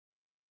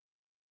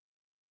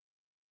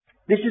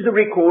This is a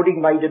recording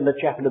made in the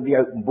Chapel of the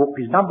Open Book.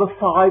 It's number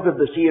 5 of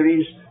the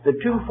series, The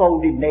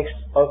Two-Foldness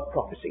of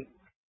Prophecy.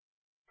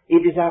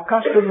 It is our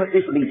custom at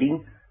this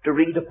meeting to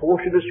read a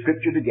portion of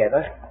Scripture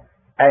together,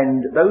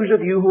 and those of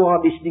you who are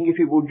listening, if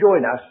you will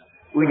join us,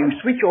 will you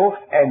switch off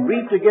and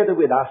read together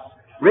with us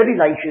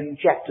Revelation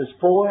chapters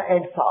 4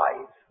 and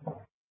 5.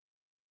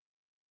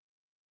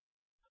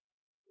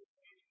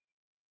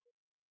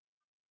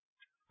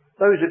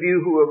 Those of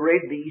you who have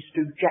read these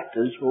 2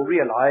 chapters will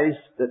realise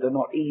that they're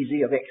not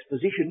easy of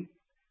exposition,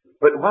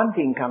 but one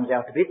thing comes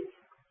out of it.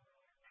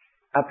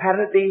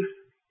 Apparently,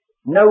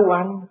 no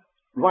one,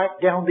 right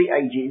down the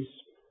ages,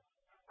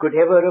 could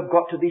ever have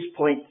got to this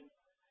point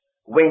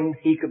when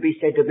he could be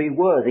said to be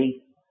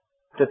worthy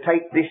to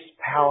take this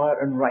power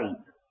and reign.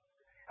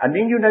 And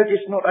then you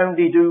notice not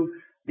only do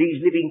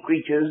these living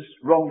creatures,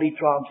 wrongly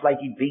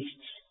translated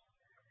beasts,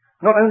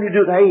 not only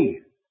do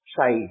they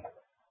say,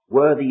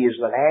 worthy is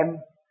the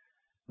Lamb,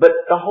 but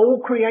the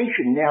whole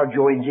creation now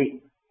joins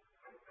in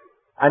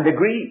and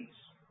agrees.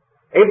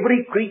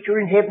 Every creature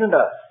in heaven and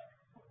earth,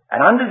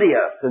 and under the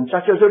earth, and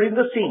such as are in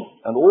the sea,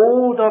 and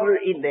all that are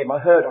in them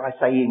are heard, I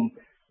saying,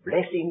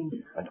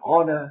 blessing and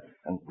honour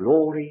and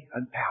glory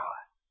and power.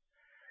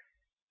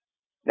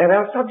 Now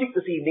our subject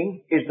this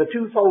evening is the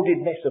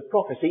two-foldedness of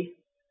prophecy,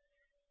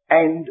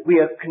 and we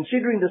are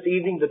considering this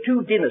evening the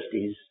 2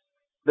 dynasties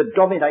that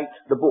dominate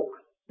the book.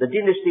 The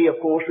dynasty,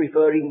 of course,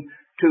 referring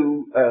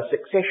to a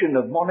succession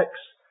of monarchs.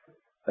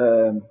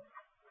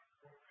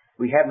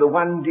 We have the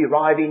one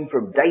deriving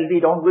from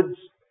David onwards,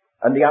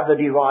 and the other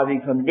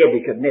deriving from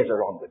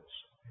Nebuchadnezzar onwards.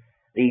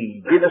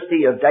 The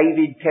dynasty of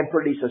David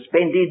temporarily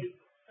suspended,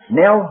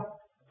 now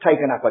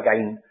taken up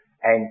again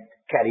and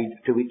carried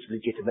to its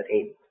legitimate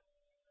end.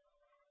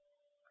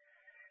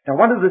 Now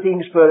one of the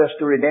things for us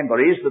to remember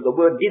is that the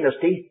word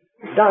dynasty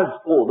does,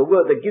 or the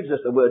word that gives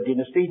us the word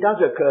dynasty does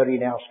occur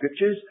in our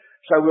scriptures.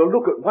 So we'll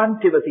look at 1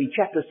 Timothy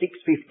chapter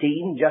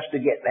 6:15 just to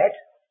get that.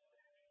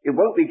 It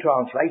won't be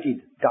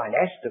translated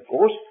dynast, of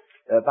course,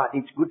 but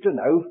it's good to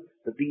know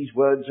that these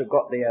words have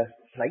got their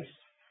place.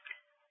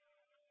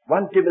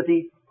 1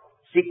 Timothy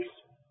 6,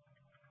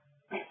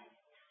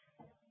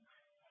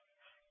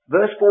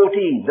 verse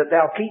 14, that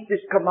thou keep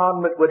this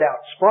commandment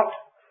without spot,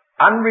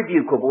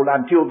 unrebukable,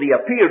 until the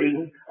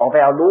appearing of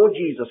our Lord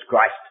Jesus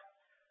Christ,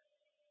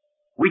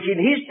 which in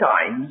his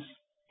times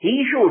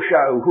he shall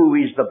show who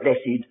is the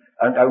blessed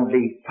and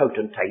only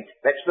potentate.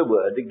 That's the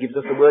word that gives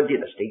us the word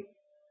dynasty.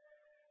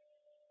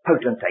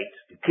 Potentate,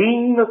 the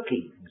King of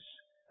kings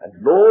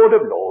and Lord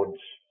of lords,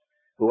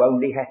 who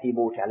only hath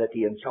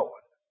immortality, and so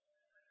on.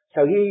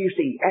 So here you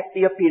see, at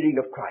the appearing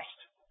of Christ,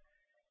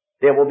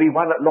 there will be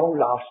one at long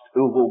last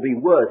who will be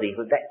worthy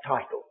of that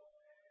title,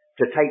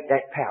 to take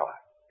that power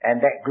and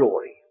that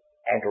glory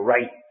and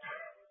reign.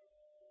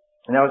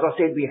 Now, as I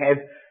said, we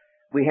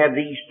have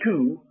these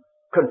 2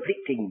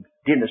 conflicting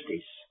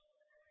dynasties.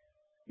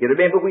 You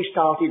remember we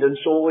started and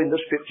saw in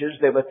the scriptures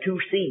there were 2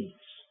 seeds,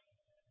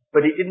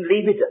 but it didn't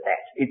leave it at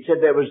that. It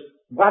said there was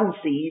one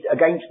seed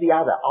against the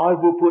other. I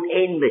will put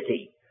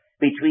enmity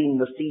between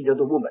the seed of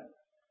the woman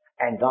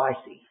and thy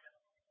seed.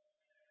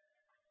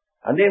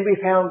 And then we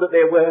found that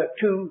there were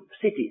 2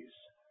 cities,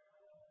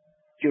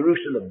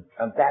 Jerusalem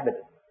and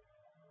Babylon.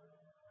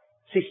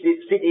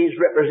 Cities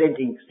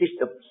representing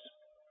systems.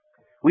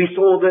 We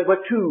saw there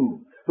were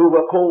 2 who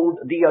were called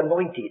the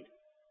Anointed,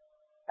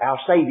 our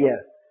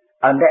Saviour,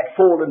 and that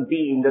fallen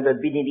being that had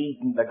been in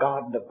Eden, the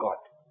garden of God.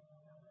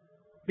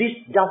 This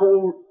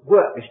double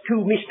work is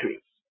 2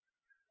 mysteries.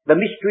 The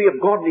mystery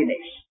of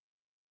godliness,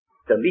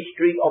 the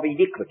mystery of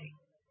iniquity,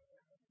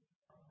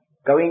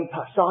 going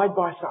side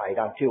by side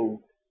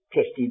until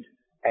tested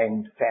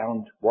and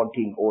found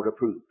wanting or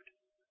approved.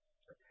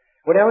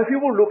 Well, now, if you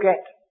will look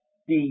at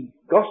the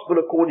Gospel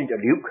according to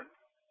Luke,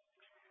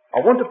 I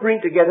want to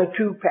bring together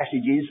 2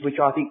 passages which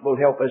I think will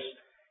help us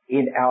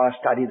in our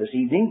study this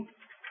evening.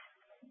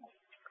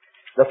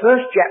 The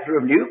first chapter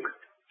of Luke,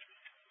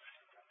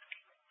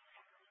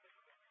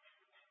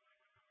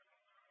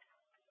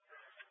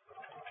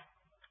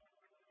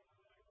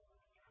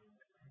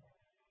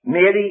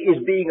 Mary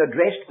is being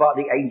addressed by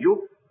the angel.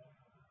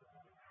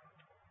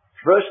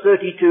 Verse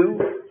 32,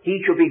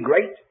 he shall be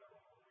great,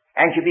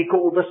 and shall be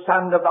called the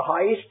Son of the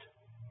Highest,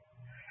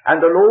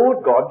 and the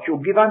Lord God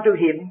shall give unto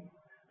him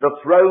the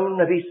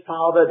throne of his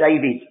father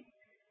David.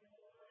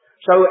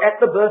 So at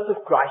the birth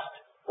of Christ,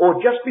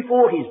 or just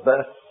before his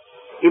birth,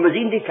 it was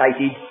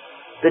indicated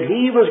that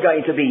he was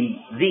going to be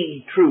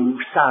the true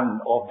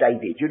son of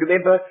David. You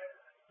remember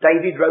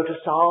David wrote a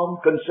psalm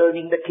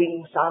concerning the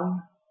king's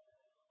son.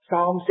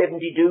 Psalm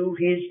 72,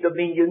 his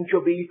dominion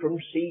shall be from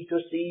sea to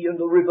sea, and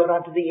the river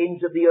unto the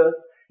ends of the earth.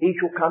 He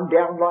shall come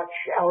down like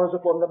showers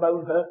upon the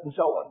mown earth, and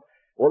so on.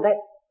 Well, that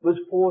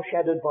was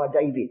foreshadowed by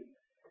David.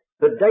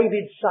 But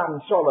David's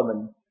son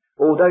Solomon,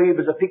 although he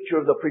was a picture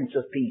of the Prince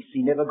of Peace,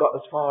 he never got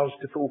as far as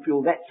to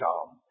fulfill that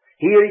psalm.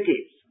 Here it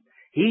is.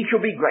 He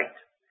shall be great,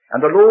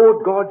 and the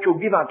Lord God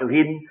shall give unto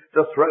him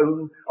the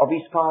throne of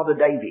his father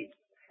David.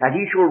 And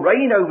he shall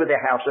reign over the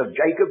house of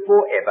Jacob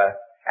forever,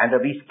 and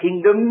of his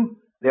kingdom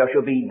there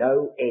shall be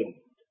no end.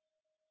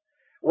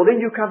 Well, then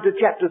you come to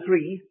chapter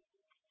 3,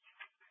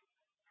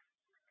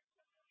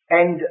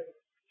 and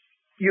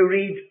you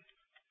read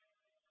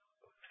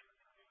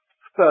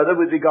further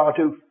with regard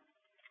to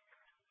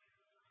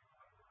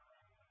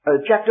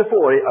chapter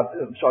 4,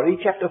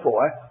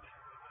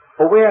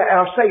 where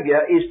our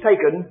Saviour is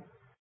taken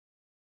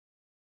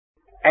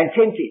and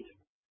tempted,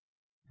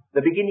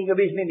 the beginning of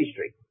his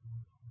ministry.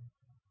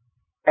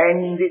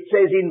 And it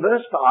says in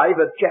verse 5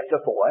 of chapter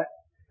 4,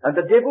 "And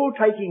the devil,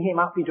 taking him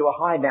up into a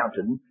high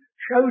mountain,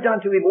 showed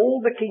unto him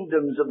all the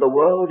kingdoms of the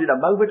world in a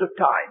moment of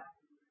time.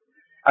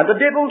 And the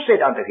devil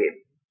said unto him,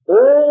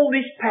 All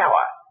this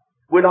power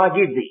will I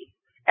give thee,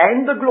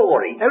 and the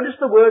glory." Notice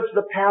the words,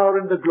 the power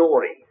and the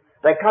glory.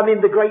 They come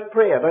in the great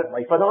prayer, don't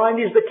they? "For thine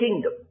is the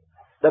kingdom,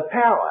 the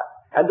power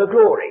and the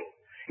glory."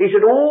 He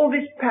said, "All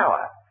this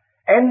power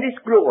and this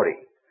glory,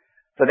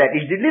 for that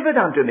is delivered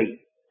unto me.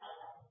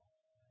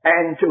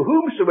 And to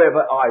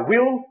whomsoever I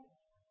will,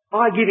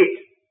 I give it."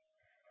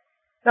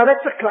 Now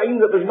that's a claim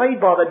that was made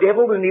by the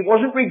devil, and he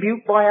wasn't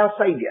rebuked by our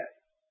Saviour.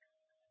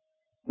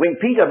 When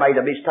Peter made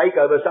a mistake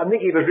over something,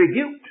 he was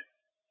rebuked.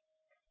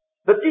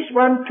 But this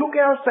one took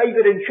our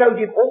Saviour and showed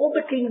him all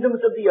the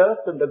kingdoms of the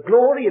earth and the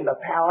glory and the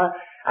power,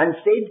 and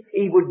said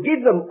he would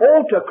give them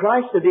all to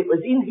Christ, that it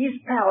was in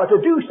his power to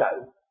do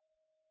so,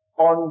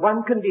 on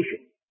one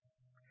condition: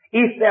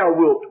 "If thou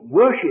wilt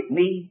worship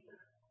me,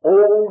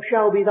 all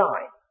shall be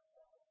thine."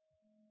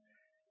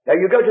 Now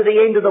you go to the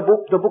end of the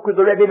book of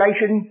the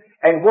Revelation,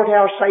 and what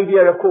our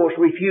Saviour, of course,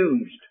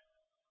 refused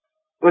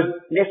was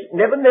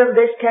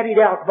nevertheless carried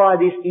out by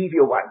this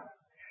evil one.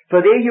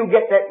 For there you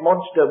get that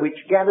monster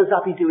which gathers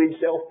up into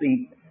himself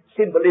the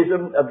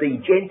symbolism of the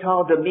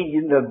Gentile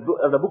dominion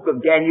of the book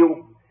of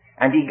Daniel,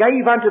 and he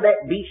gave unto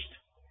that beast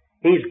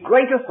his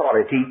great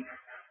authority,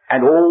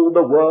 and all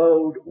the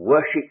world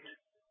worshipped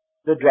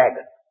the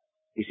dragon.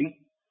 You see?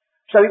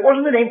 So it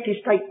wasn't an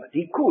empty statement.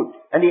 He could,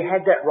 and he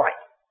had that right.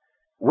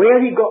 Where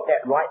he got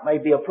that right may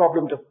be a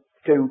problem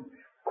to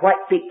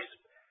quite fix,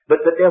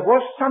 but that there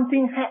was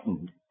something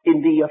happened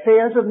in the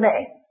affairs of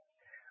man,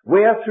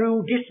 where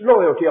through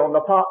disloyalty on the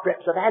part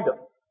perhaps of Adam,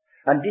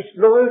 and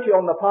disloyalty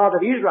on the part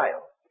of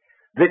Israel,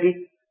 that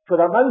it, for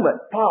the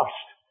moment,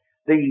 passed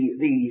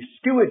the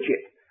stewardship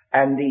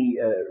and the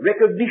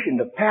recognition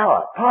of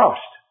power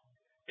passed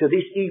to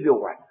this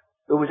evil one,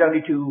 who was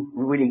only too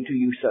willing to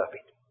usurp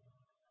it.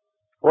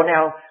 Well,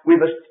 now, we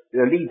must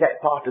leave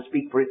that part to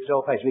speak for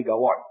itself as we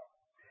go on.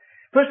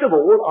 First of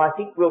all, I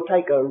think we'll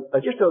take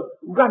just a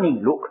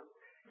running look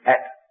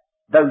at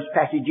those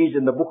passages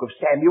in the book of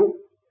Samuel,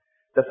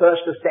 the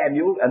first of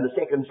Samuel and the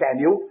second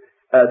Samuel,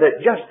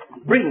 that just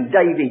bring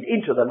David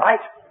into the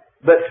light,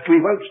 but we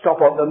won't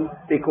stop on them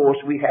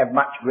because we have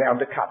much ground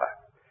to cover.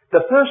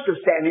 The first of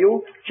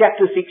Samuel,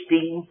 chapter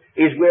 16,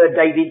 is where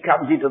David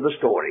comes into the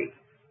story.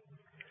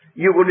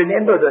 You will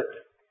remember that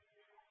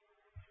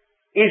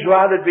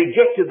Israel had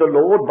rejected the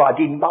Lord by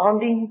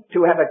demanding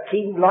to have a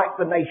king like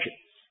the nations.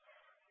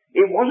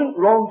 It wasn't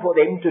wrong for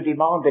them to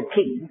demand a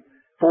king,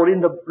 for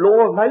in the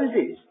law of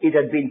Moses it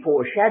had been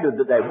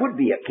foreshadowed that there would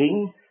be a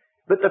king.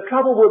 But the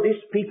trouble with this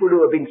people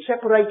who have been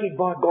separated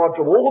by God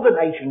from all the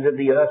nations of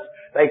the earth,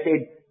 they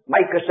said,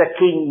 "Make us a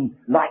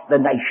king like the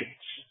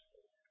nations."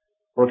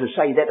 Well, to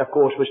say that, of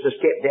course, was to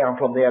step down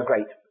from their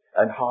great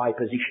and high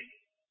position.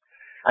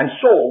 And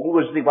Saul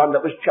was the one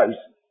that was chosen,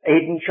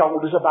 head and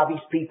shoulders above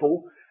his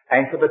people,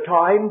 and for the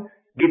time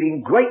giving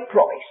great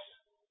promise.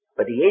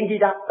 But he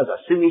ended up as a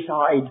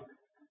suicide,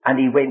 and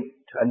he went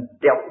and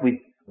dealt with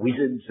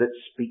wizards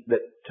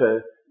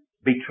that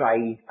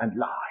betray and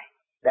lie.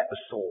 That was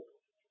Saul.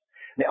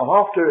 Now,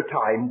 after a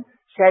time,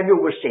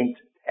 Samuel was sent,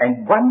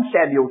 and 1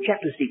 Samuel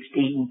chapter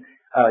 16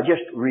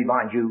 just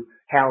remind you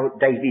how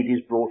David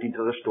is brought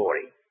into the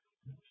story.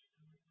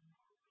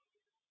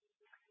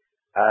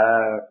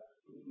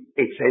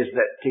 It says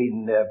that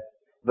in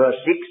verse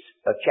 6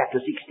 of chapter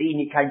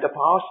 16, it came to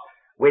pass,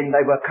 when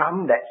they were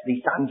come, that's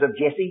the sons of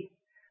Jesse,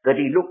 that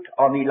he looked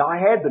on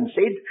Eliab and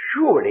said,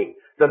 "Surely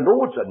the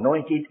Lord's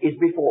anointed is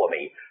before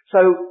me."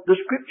 So the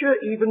scripture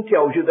even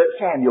tells you that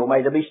Samuel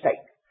made a mistake.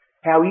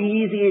 How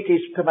easy it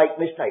is to make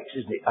mistakes,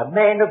 isn't it? A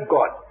man of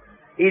God.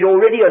 He'd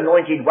already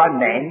anointed one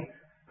man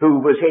who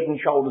was head and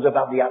shoulders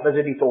above the others,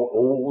 and he thought,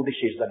 "Oh,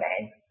 this is the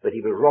man." But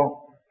he was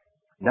wrong.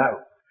 No.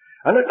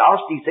 And at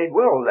last he said,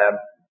 "Well,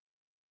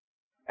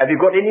 have you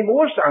got any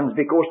more sons,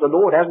 because the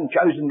Lord hasn't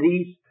chosen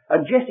these?"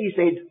 And Jesse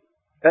said,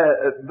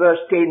 verse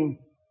 11,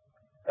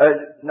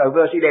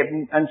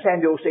 "And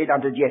Samuel said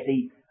unto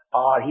Jesse,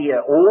 Are here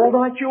all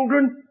thy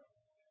children?"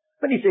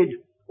 And he said,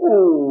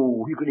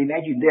 "Oh," you can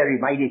imagine there, he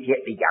made it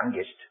yet the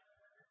youngest.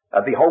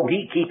 "Behold,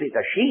 he keepeth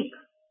the sheep."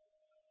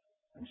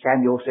 And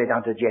Samuel said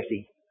unto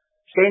Jesse,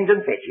 "Send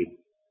and fetch him,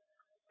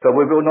 for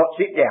we will not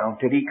sit down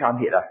till he come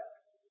hither."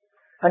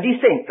 And he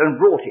sent and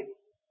brought him.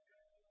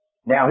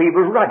 Now he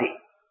was ruddy,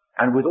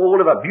 and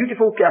withal of a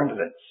beautiful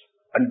countenance,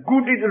 and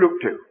goodly to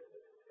look to.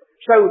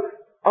 So,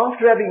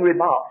 after having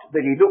remarked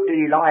that he looked at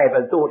Eliab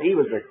and thought he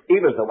was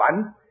the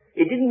one,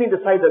 it didn't mean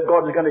to say that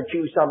God was going to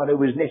choose someone who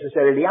was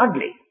necessarily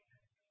ugly.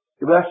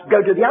 You must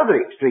go to the other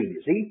extreme,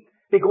 you see.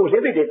 because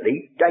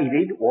evidently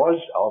David was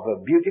of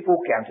a beautiful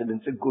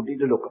countenance and goodly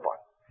to look upon.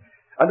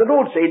 And the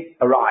Lord said,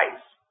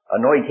 "Arise,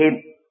 anoint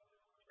him,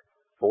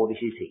 for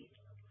this is he."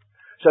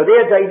 So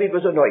there David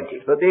was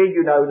anointed. But then,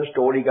 you know, the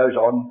story goes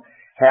on,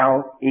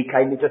 how he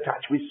came into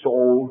touch with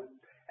Saul,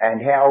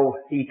 and how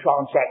he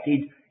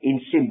transacted in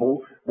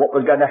symbol what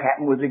was going to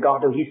happen with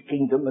regard to his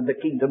kingdom and the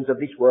kingdoms of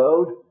this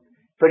world.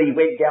 For he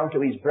went down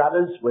to his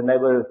brothers when they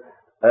were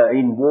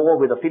in war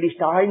with the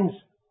Philistines,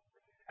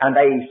 and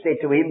they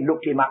said to him,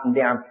 looked him up and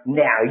down,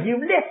 "Now,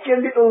 you've left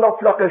your little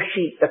flock of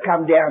sheep to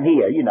come down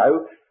here, you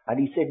know." And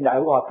he said,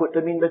 "No, I put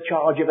them in the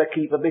charge of a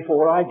keeper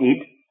before I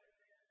did."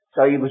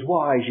 So he was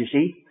wise, you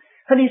see.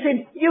 And he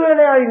said, "You're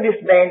allowing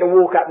this man to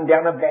walk up and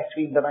down and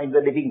blaspheme the name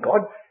of the living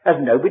God. Has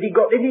nobody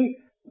got any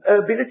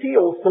ability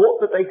or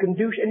thought that they can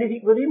do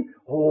anything with him?"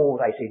 Oh,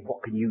 they said,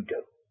 "What can you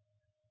do?"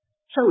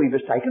 So he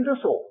was taken to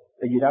Saul.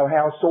 And you know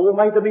how Saul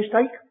made the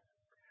mistake?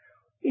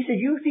 He said,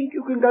 "You think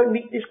you can go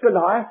meet this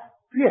Goliath?"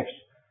 "Yes."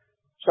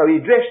 So he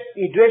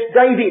dressed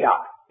David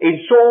up in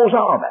Saul's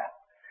armour.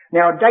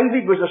 Now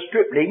David was a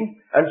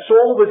stripling, and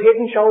Saul was head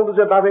and shoulders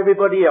above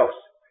everybody else.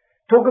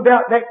 Talk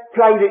about that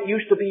play that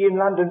used to be in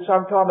London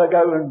some time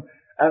ago,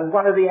 and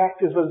one of the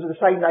actors was the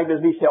same name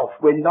as myself,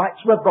 When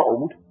Knights Were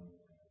Bold.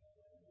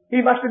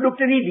 He must have looked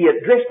an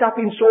idiot, dressed up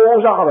in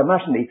Saul's armour,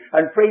 mustn't he?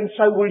 And friends,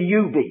 so will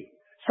you be.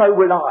 So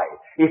will I,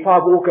 if I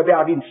walk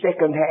about in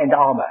second-hand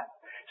armour.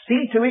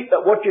 See to it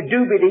that what you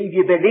do believe,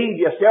 you believe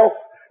yourself,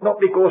 not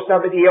because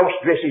somebody else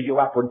dresses you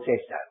up and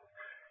says so.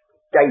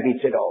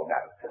 David said, "Oh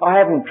no, I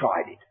haven't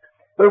tried it."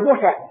 But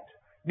what happened?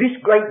 This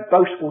great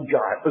boastful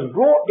giant was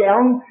brought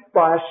down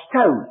by a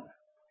stone,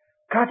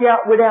 cut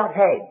out without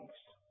hands.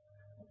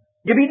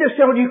 You mean to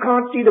say you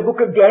can't see the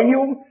book of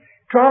Daniel?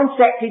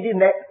 Transacted in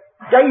that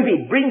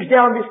David brings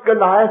down this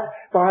Goliath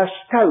by a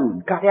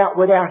stone, cut out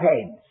without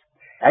hands.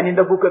 And in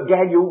the book of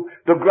Daniel,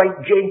 the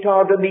great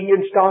Gentile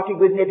dominion, starting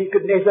with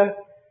Nebuchadnezzar,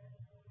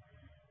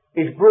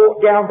 is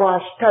brought down by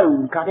a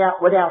stone, cut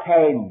out without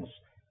hands,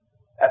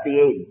 at the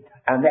end.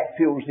 And that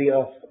fills the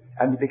earth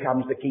and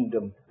becomes the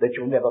kingdom that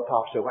shall never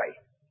pass away.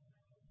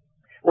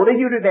 Well, then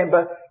you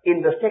remember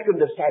in the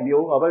 2nd of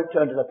Samuel, I won't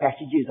turn to the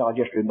passages, I'll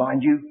just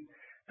remind you.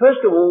 First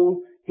of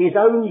all, his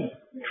own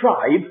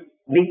tribe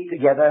meet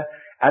together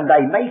and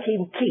they make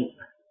him king.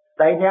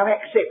 They now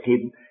accept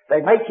him.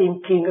 They make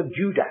him king of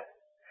Judah.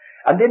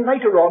 And then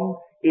later on,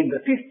 in the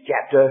 5th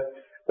chapter,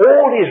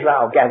 all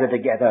Israel gather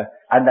together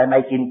and they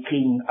make him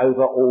king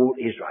over all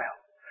Israel.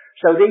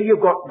 So there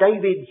you've got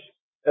David's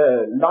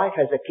life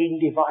as a king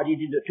divided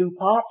into two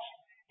parts.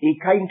 He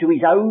came to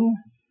his own,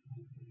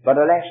 but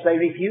alas, they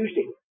refused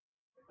him.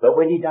 But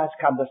when he does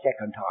come the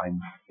second time,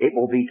 it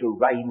will be to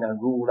reign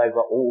and rule over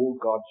all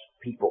God's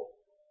people.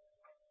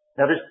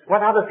 Now there's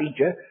one other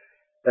feature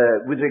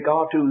with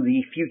regard to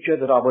the future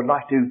that I would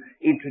like to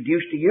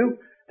introduce to you.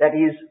 That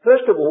is,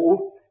 first of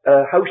all,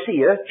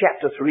 Hosea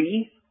chapter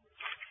 3.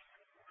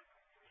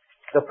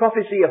 The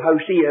prophecy of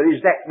Hosea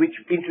is that which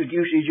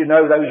introduces, you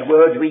know, those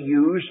words we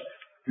use,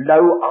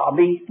 "Lo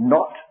army,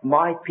 not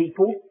my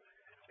people,"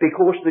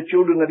 because the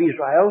children of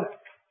Israel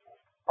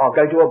are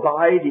going to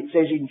abide, it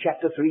says in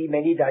chapter 3,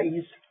 many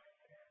days,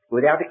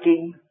 without a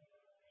king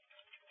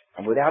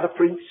and without a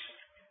prince.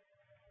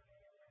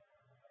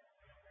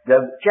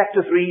 The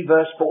chapter 3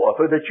 verse 4,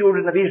 "For the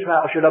children of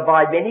Israel shall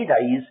abide many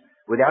days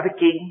without a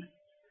king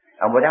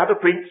and without a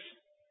prince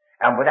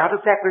and without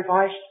a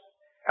sacrifice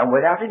and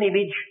without an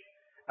image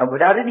and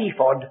without an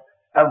ephod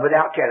and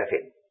without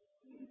teraphim."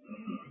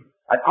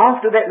 And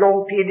after that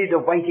long period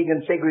of waiting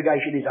and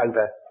segregation is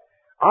over,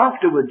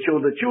 afterwards shall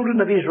the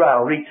children of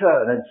Israel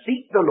return and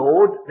seek the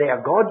Lord their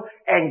God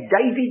and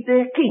David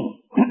their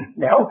king.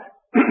 Now,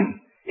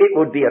 it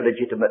would be a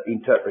legitimate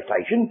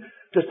interpretation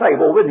to say,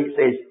 well, when it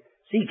says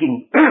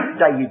seeking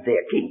David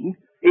their king,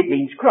 it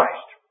means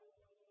Christ.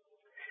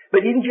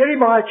 But in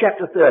Jeremiah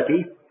chapter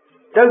 30,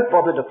 don't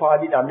bother to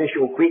find it unless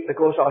you're quick,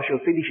 because I shall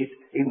finish it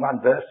in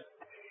one verse.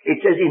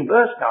 It says in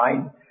verse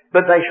 9,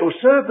 "But they shall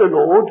serve the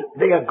Lord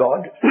their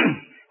God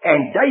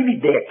and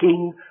David their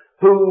king,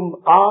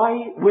 whom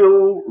I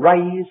will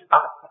raise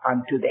up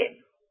unto them."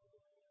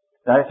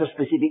 Now that's a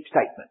specific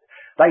statement.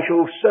 They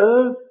shall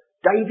serve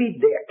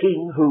David their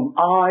king, whom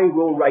I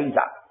will raise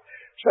up.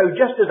 So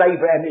just as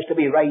Abraham is to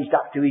be raised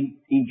up to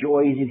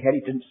enjoy his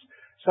inheritance,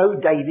 so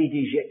David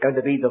is yet going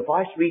to be the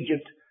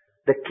vice-regent,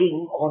 the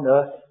king on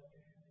earth,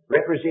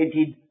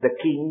 represented the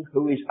king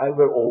who is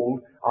over all.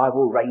 I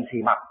will raise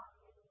him up.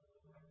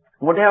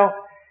 Well, now,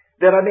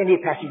 there are many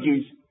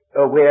passages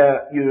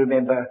where you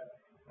remember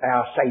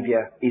our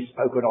Saviour is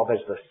spoken of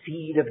as the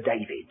seed of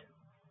David.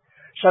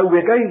 So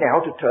we're going now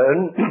to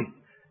turn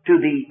to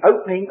the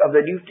opening of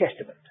the New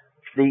Testament,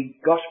 the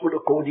Gospel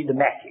according to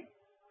Matthew.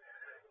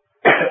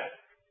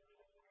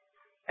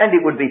 And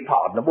it would be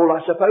pardonable,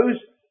 I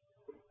suppose,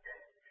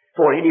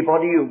 for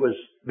anybody who was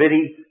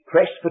very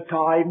pressed for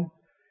time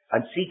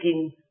and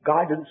seeking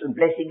guidance and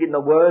blessing in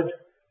the Word,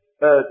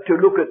 to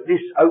look at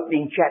this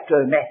opening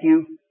chapter of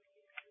Matthew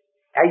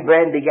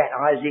Abraham begat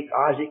Isaac,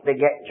 Isaac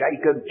begat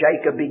Jacob,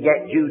 Jacob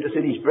begat Judas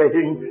and his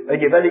brethren, and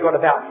you've only got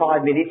about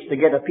 5 minutes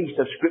to get a piece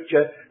of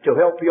scripture to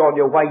help you on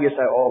your way. You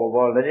say, oh,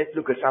 well, let's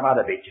look at some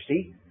other bit, you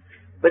see.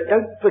 But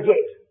don't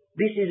forget,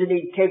 this is an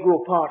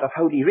integral part of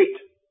Holy Writ.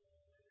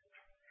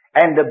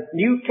 And the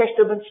New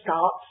Testament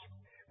starts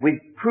with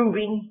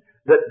proving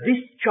that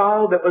this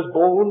child that was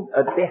born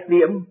at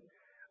Bethlehem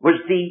was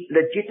the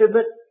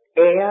legitimate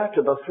heir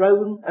to the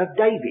throne of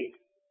David.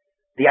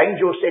 The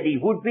angel said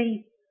he would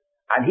be,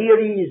 and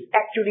here he is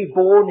actually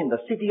born in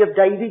the city of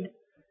David.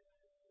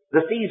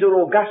 The Caesar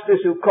Augustus,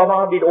 who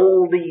commanded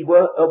all the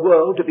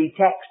world to be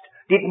taxed,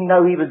 didn't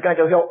know he was going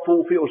to help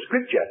fulfill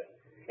Scripture,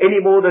 any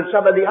more than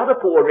some of the other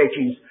poor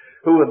wretches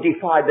who have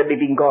defied the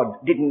living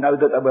God didn't know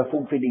that they were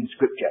fulfilling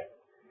Scripture.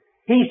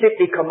 He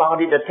simply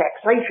commanded a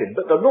taxation,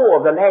 but the law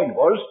of the land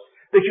was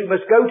that you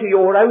must go to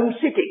your own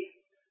city.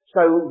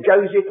 So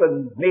Joseph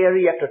and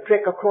Mary had to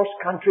trek across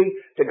country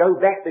to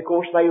go back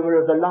because they were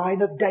of the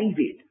line of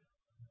David.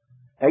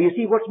 Now you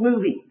see what's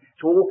moving.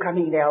 It's all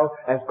coming now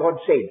as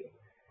God said.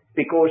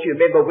 Because you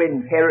remember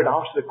when Herod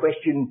asked the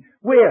question,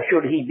 where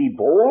should he be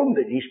born,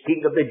 that is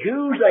king of the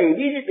Jews? They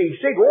immediately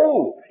said,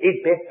 oh,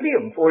 in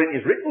Bethlehem, for it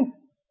is written.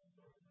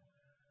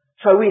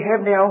 So we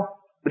have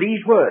now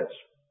these words.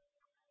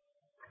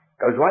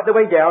 Goes right the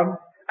way down.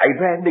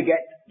 Abraham begat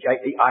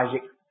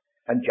Isaac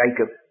and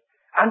Jacob.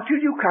 Until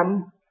you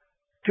come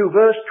to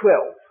verse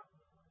 12.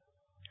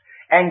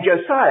 And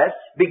Josias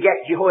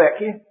begat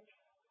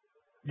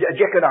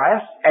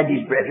Jeconiah and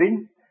his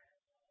brethren,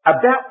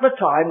 about the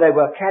time they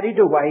were carried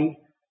away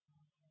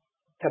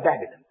to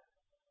Babylon.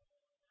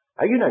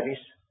 Now you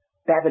notice,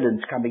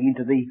 Babylon's coming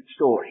into the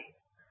story.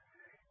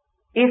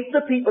 If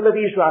the people of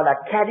Israel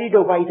are carried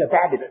away to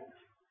Babylon,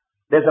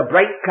 there's a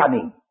break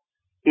coming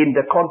in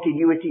the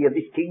continuity of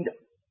this kingdom.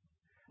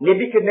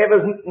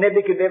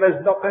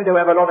 Nebuchadnezzar's not going to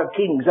have a lot of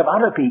kings of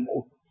other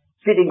people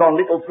sitting on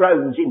little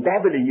thrones in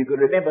Babylon. You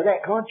can remember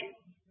that, can't you?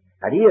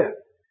 And here,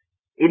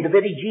 in the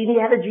very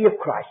genealogy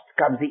of Christ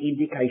comes the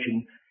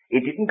indication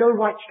it didn't go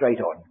right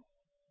straight on.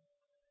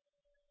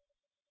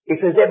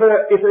 If there's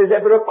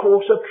ever a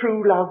course of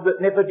true love that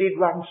never did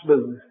run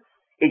smooth,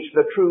 it's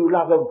the true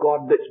love of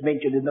God that's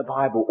mentioned in the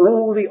Bible.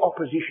 All the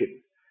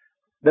opposition,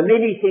 the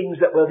many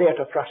things that were there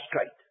to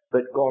frustrate,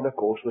 but God, of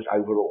course, was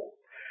over all.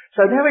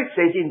 So now it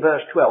says in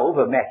verse 12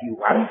 of Matthew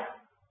 1,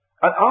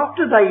 and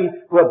after they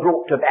were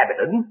brought to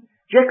Babylon,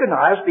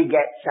 Jeconiah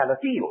begat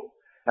Salathiel,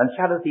 and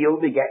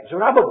Salathiel begat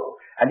Zerubbabel.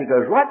 And it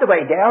goes right the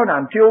way down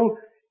until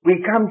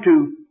we come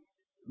to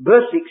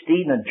verse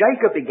 16, and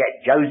Jacob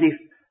begat Joseph,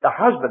 the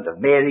husband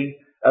of Mary,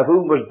 of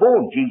whom was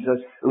born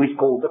Jesus, who is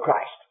called the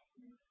Christ.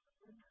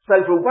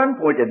 So from one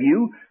point of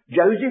view,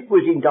 Joseph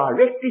was in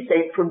direct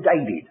descent from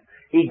David.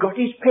 He got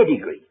his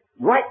pedigree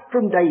right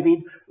from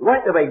David,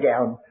 right the way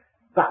down.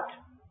 But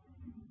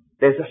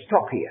there's a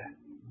stop here.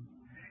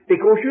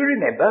 Because you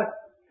remember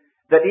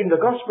that in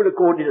the Gospel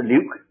according to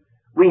Luke,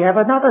 we have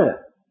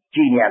another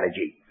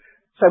genealogy.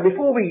 So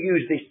before we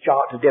use this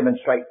chart to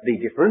demonstrate the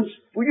difference,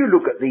 will you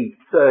look at the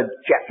 3rd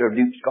chapter of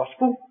Luke's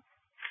Gospel?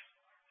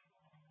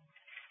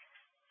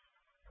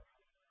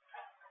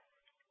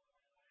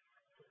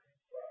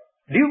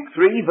 Luke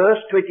 3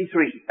 verse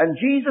 23. And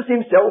Jesus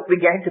himself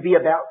began to be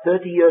about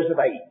 30 years of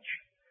age.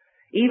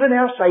 Even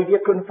our Saviour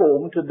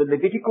conformed to the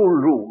Levitical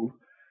rule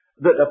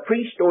that a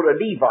priest or a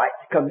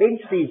Levite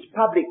commenced his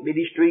public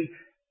ministry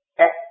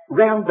at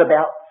round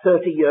about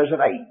 30 years of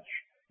age.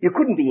 You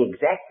couldn't be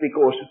exact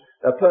because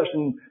a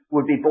person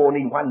would be born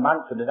in 1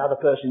 month and another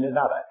person in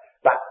another.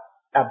 But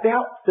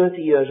about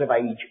 30 years of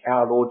age,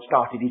 our Lord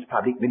started his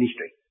public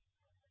ministry.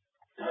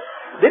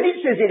 Then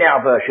it says in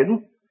our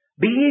version,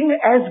 being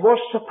as was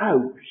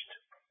supposed.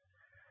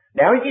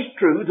 Now it is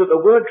true that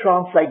the word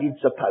translated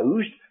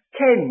supposed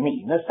can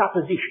mean a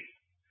supposition,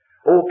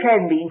 or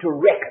can mean to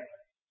reckon.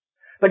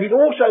 But it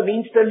also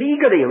means to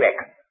legally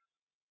reckon.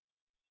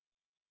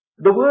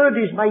 The word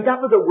is made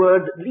up of the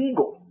word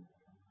legal.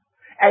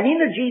 And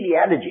in a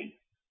genealogy,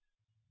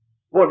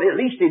 well, at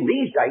least in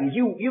these days,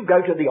 you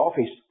go to the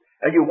office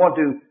and you want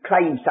to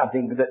claim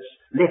something that's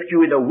left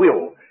you in a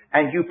will,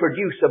 and you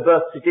produce a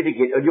birth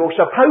certificate and you're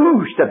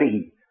supposed to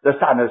be the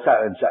son of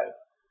so-and-so.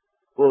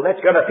 Well,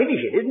 that's going to finish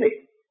it, isn't it?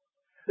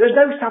 There's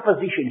no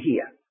supposition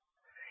here.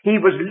 He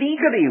was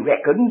legally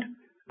reckoned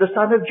the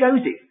son of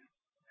Joseph.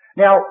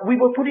 Now, we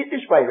will put it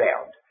this way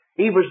round.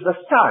 He was the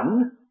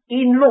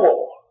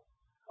son-in-law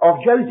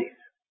of Joseph.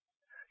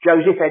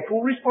 Joseph had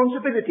full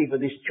responsibility for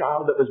this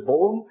child that was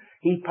born.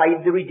 He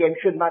paid the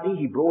redemption money,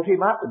 he brought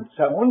him up and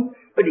so on,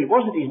 but he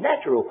wasn't his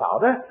natural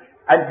father.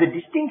 And the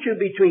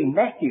distinction between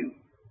Matthew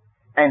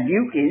and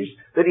Luke is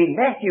that in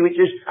Matthew it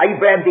says,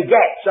 Abraham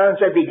begat,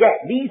 so-and-so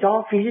begat. These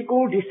are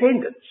physical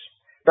descendants,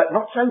 but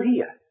not so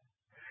here.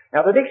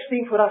 Now the next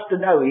thing for us to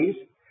know is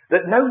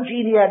that no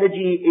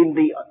genealogy in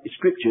the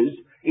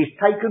scriptures is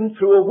taken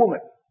through a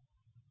woman.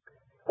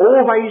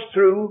 Always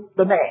through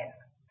the man.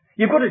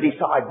 You've got to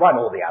decide one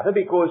or the other,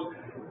 because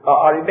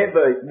I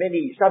remember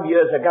some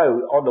years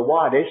ago on the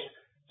wireless,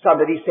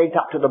 somebody sent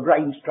up to the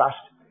Brains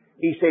Trust.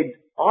 He said,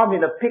 I'm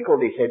in a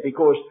pickle, he said,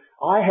 because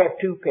I have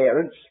two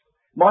parents.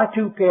 My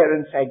two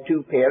parents had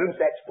two parents.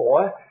 That's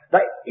four.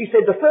 He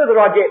said, the further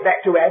I get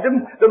back to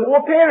Adam, the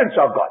more parents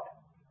I've got.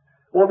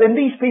 Well, then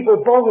these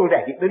people boggled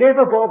at it. They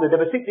never bothered. They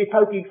were simply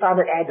poking fun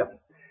at Adam.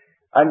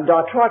 And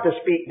I tried to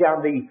speak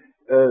down the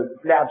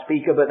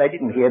loudspeaker, but they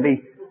didn't hear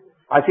me.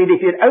 I said,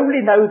 if you'd only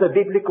know the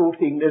biblical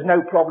thing, there's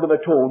no problem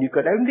at all. You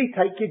could only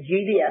take your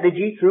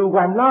genealogy through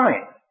one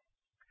line.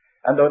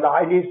 And the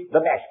line is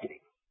the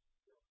masculine.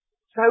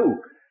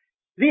 So,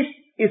 this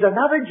is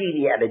another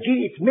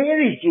genealogy. It's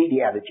Mary's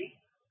genealogy.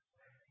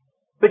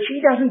 But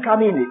she doesn't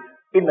come in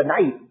the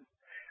name.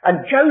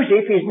 And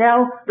Joseph is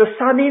now the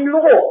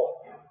son-in-law.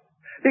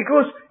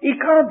 Because he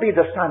can't be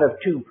the son of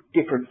two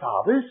different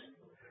fathers.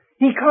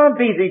 He can't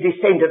be the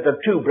descendant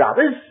of two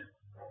brothers.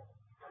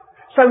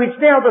 So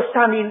it's now the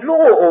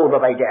son-in-law all the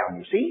way down,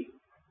 you see.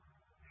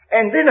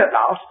 And then at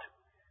last,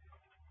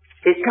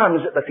 it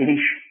comes at the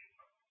finish,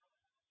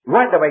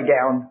 right the way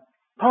down,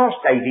 past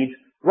David,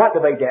 right the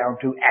way down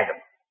to Adam.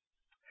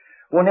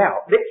 Well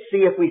now, let's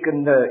see if we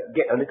can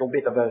get a little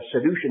bit of a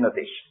solution of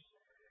this.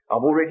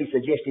 I've already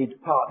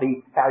suggested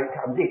partly how it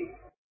comes in.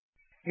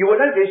 You will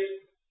notice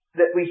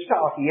that we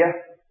start here.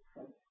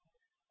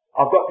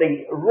 I've got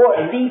the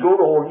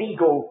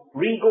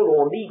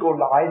legal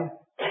line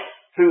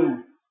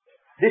through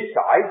this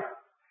side,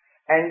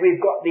 and we've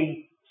got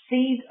the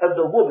seed of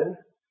the woman,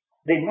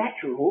 the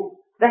natural,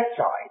 that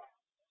side.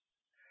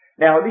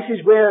 Now this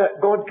is where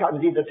God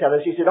comes in to tell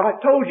us. He said, I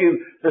told you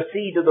the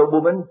seed of the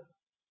woman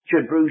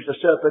should bruise the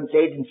serpent's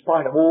head in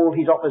spite of all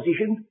his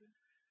opposition.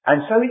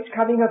 And so it's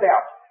coming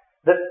about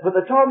that by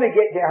the time we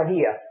get down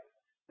here,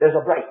 there's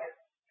a break.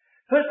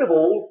 First of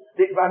all,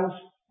 it runs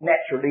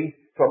naturally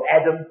from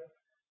Adam,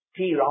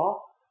 Terah.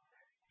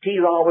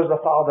 Terah was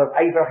the father of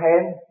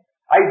Abraham.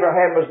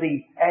 Abraham was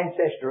the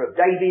ancestor of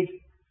David.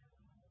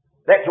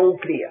 That's all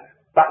clear.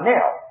 But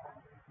now,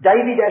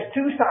 David has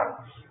two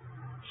sons,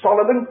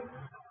 Solomon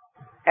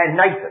and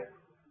Nathan.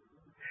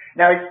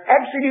 Now, it's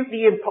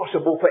absolutely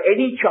impossible for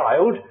any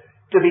child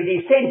to be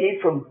descended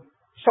from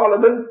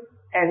Solomon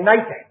and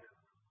Nathan.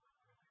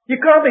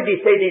 You can't be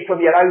descended from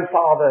your own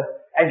father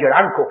and your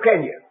uncle,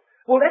 can you?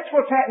 Well, that's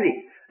what's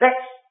happening.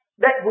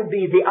 That would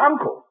be the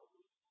uncle.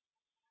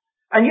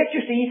 And yet,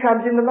 you see, he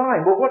comes in the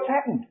line. Well, what's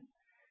happened?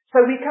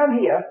 So we come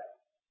here,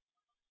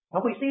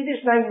 and we see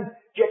this name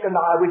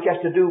Jeconiah, which has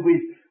to do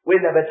with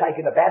when they were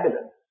taken to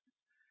Babylon.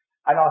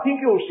 And I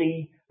think you'll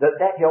see that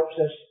that helps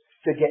us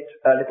to get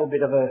a little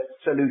bit of a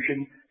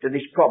solution to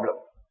this problem.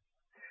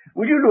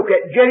 Will you look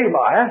at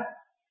Jeremiah,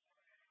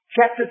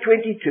 chapter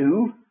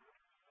 22.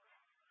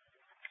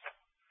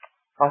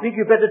 I think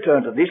you better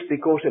turn to this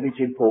because of its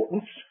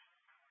importance.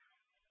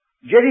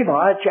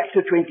 Jeremiah,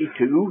 chapter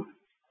 22,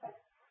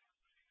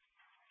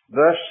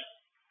 verse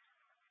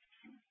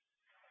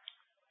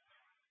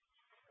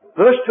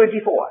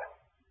 24.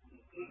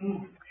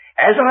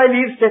 As I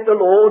live, saith the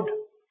Lord,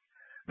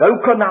 though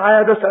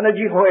Coniah the son of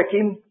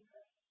Jehoiakim,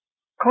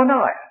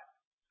 Coniah.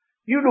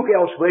 You look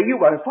elsewhere, you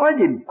won't find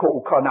him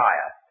called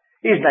Coniah.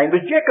 His name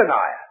was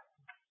Jeconiah.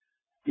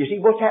 You see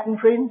what's happened,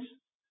 friends?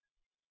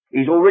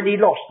 He's already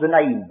lost the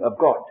name of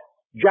God.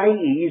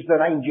 J-E is the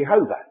name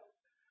Jehovah.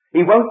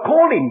 He won't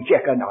call him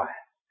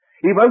Jeconiah.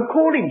 He won't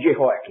call him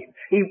Jehoiakim.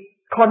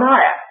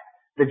 Coniah,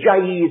 the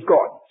J-E is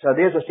gone. So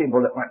there's a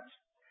symbol at once.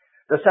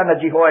 The son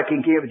of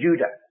Jehoiakim, king of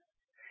Judah.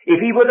 If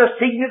he were the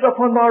signet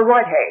upon my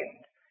right hand,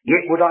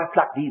 yet would I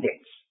pluck thee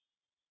thence.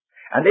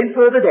 And then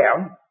further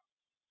down,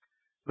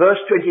 verse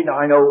 29,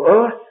 O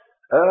earth,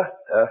 earth,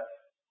 earth,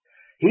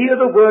 hear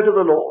the word of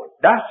the Lord.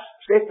 Thus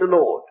saith the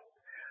Lord,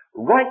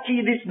 write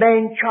ye this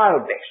man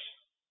childless,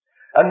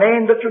 a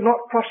man that shall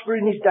not prosper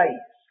in his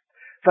days.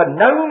 For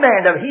no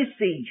man of his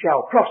seed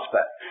shall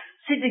prosper,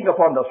 sitting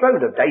upon the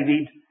throne of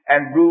David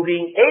and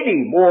ruling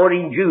any more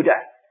in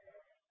Judah.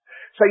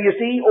 So you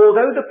see,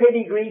 although the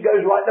pedigree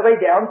goes right the way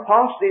down,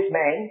 past this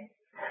man,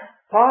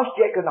 past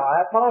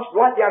Jeconiah, past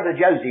right down to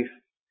Joseph,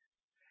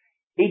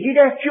 he did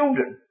have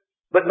children,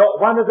 but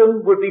not one of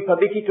them would be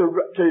permitted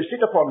to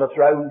sit upon the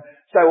throne.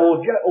 So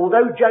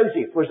although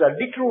Joseph was a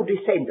literal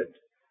descendant,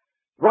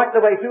 right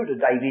the way through to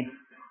David,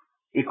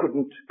 he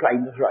couldn't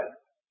claim the throne.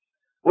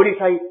 Would you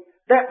say,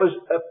 that was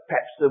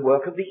perhaps the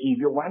work of the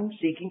evil one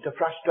seeking to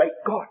frustrate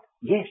God?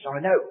 Yes, I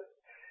know.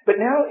 But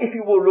now, if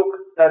you will look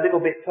a little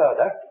bit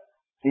further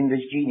in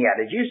these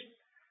genealogies,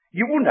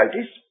 you will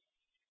notice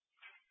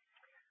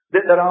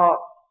that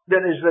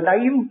there is the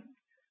name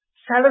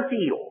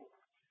Salathiel.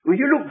 Will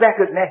you look back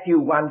at Matthew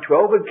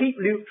 1:12 and keep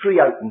Luke 3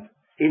 open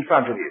in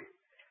front of you?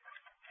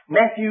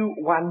 Matthew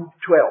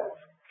 1:12.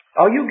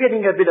 Are you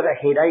getting a bit of a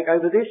headache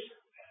over this?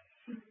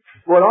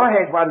 Well, I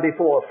had one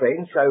before,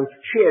 friends, so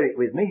share it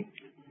with me.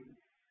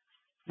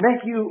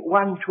 Matthew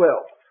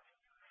 1:12.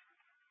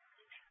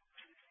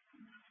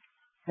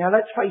 Now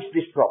let's face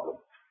this problem.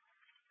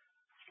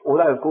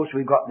 Although, of course,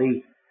 we've got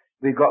the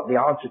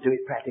answer to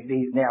it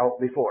practically now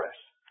before us.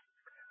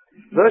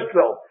 Verse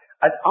 12.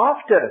 And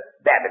after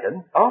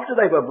Babylon, after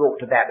they were brought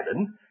to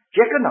Babylon,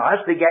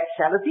 Jeconiah begat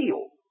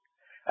Salathiel,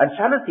 and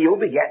Salathiel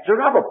begat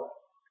Zerubbabel.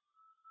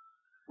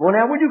 Well,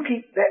 now, will you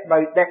keep that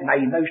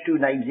name, those two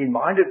names in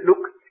mind, and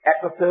look at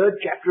the 3rd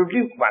chapter of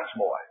Luke once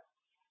more.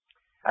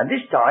 And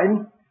this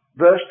time,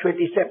 verse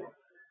 27.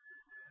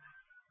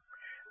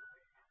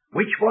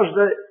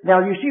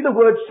 Now you see the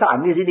word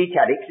son is in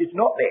italics, it's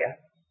not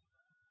there.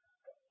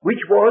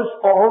 Which was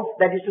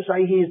of, that is to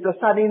say, he is the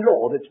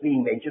son-in-law that's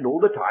being mentioned all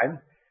the time,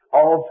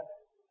 of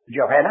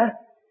Johanna,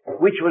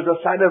 which was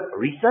the son of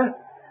Risa,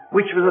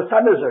 which was the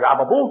son of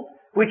Zerubbabel,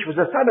 which was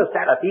the son of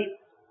Salathiel.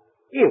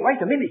 Here,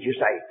 wait a minute, you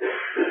say.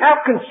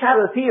 How can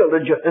Salathiel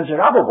and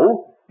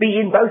Zerubbabel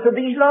be in both of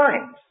these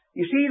lines?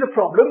 You see the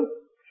problem?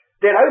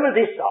 They're over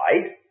this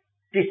side,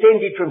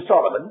 descended from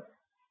Solomon,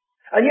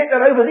 and yet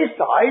they're over this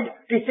side,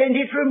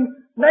 descended from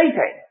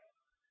Nathan.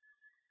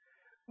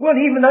 Well,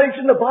 even though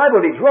it's in the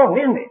Bible, it's wrong,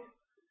 isn't it?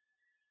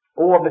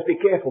 Oh, I must be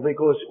careful,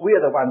 because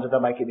we're the ones that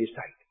are making a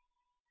mistake.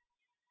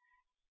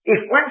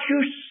 If once you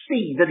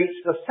see that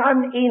it's the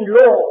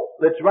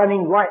son-in-law that's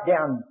running right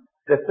down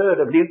the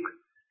 3rd of Luke,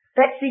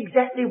 that's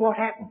exactly what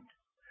happened.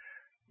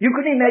 You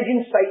can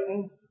imagine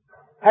Satan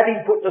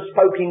having put the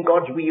spoke in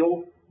God's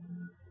wheel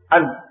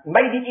and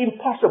made it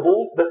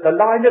impossible that the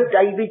line of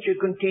David should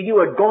continue,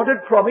 and God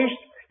had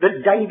promised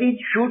that David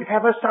should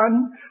have a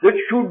son that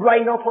should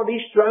reign upon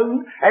his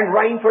throne and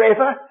reign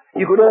forever.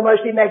 You could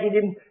almost imagine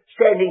him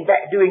standing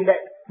back doing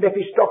that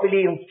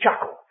Mephistophelian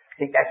chuckle.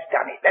 Think, that's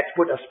done it. That's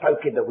put a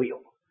spoke in the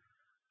wheel.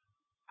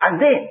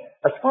 And then,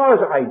 as far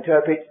as I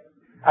interpret,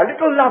 a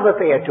little love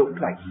affair took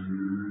place.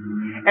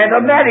 And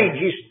a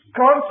marriage is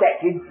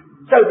transacted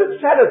so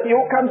that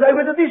Salathiel comes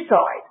over to this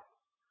side.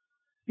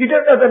 You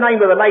don't know the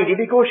name of the lady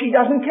because she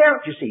doesn't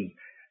count, you see.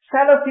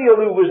 Salathiel,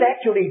 who was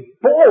actually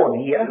born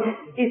here,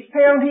 is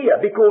found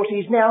here because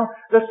he's now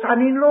the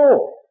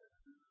son-in-law.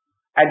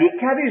 And it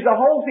carries the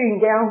whole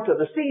thing down to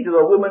the seed of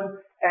the woman,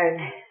 and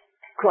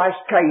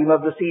Christ came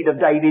of the seed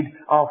of David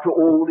after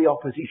all the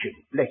opposition.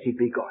 Blessed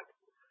be God.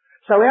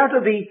 So out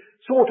of the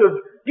sort of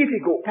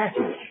difficult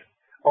passage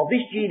of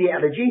this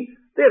genealogy,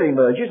 there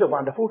emerges a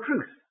wonderful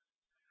truth.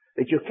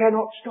 That you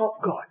cannot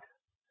stop God.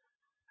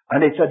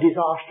 And it's a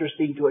disastrous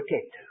thing to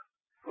attend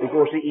to.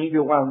 Because the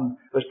evil one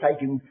was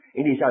taken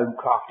in his own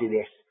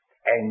craftiness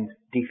and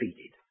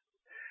defeated.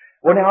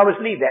 Well, now I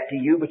must leave that to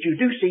you, but you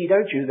do see,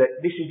 don't you,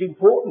 that this is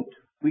important.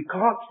 We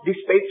can't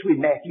dispense with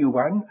Matthew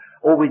 1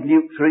 or with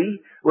Luke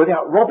 3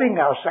 without robbing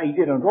our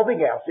Saviour and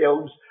robbing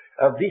ourselves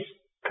of this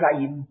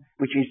claim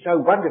which is so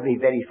wonderfully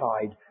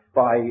verified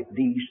by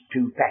these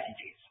two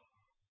passages.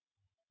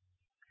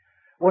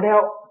 Well,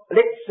 now,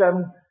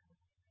 let's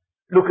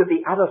look at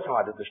the other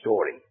side of the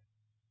story.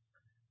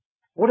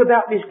 What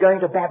about this going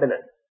to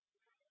Babylon?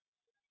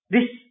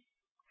 This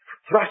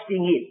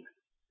thrusting in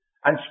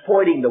and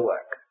spoiling the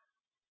work.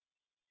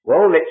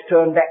 Well, let's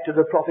turn back to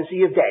the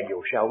prophecy of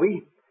Daniel, shall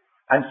we?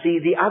 And see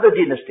the other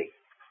dynasty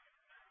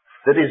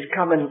that has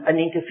come and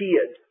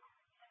interfered,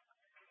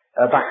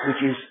 but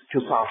which is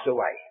to pass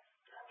away.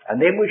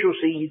 And then we shall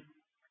see,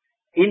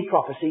 in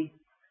prophecy,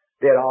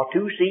 there are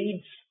two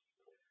seeds,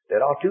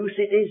 there are two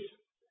cities,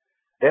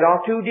 there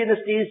are two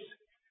dynasties,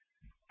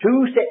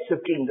 two sets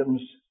of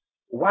kingdoms.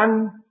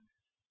 One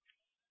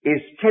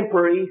is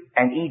temporary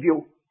and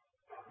evil.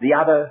 The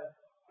other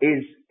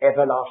is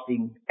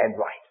everlasting and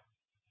right.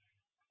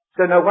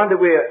 So no wonder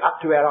we're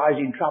up to our eyes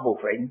in trouble,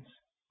 friends.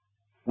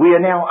 We are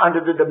now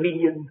under the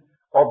dominion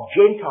of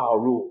Gentile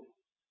rule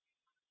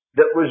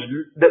that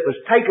was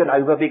taken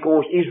over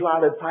because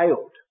Israel had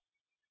failed.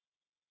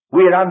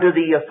 We're under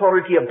the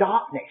authority of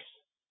darkness.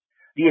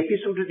 The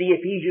epistle to the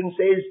Ephesians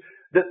says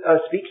that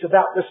speaks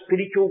about the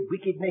spiritual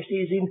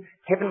wickednesses in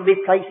heavenly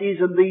places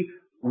and the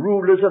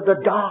rulers of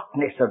the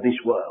darkness of this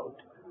world.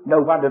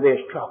 No wonder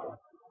there's trouble.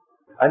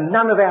 And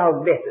none of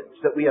our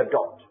methods that we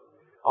adopt,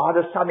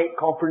 either summit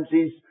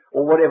conferences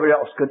or whatever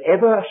else, can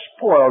ever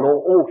spoil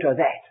or alter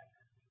that.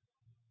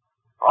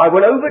 I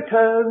will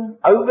overturn,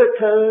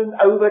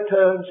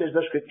 says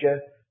the Scripture,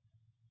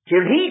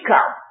 till he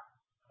come,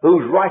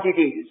 whose right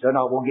it is, and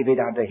I will give it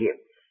unto him.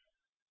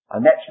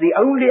 And that's the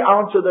only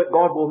answer that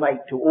God will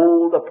make to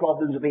all the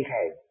problems we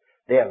have.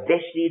 They're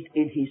vested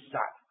in his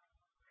Son.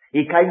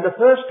 He came the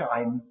first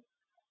time,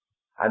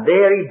 and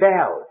there he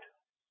bowed.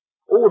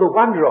 Oh, the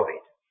wonder of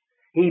it.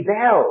 He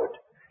bowed.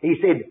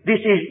 He said, this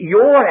is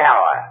your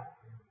hour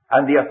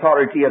and the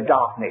authority of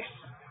darkness.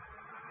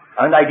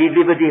 And they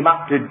delivered him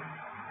up to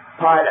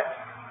Pilate.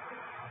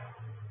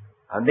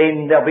 And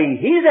then there'll be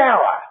his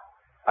hour,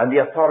 and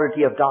the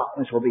authority of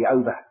darkness will be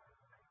over.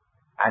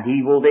 And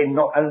he will then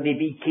not only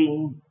be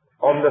king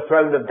on the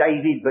throne of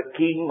David, but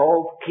King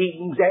of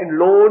kings and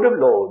Lord of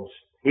lords.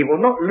 He will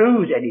not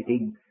lose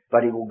anything,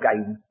 but he will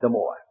gain the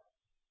more.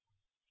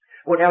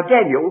 Well, now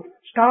Daniel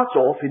starts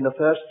off in the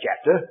first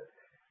chapter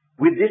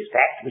with this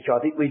fact, which I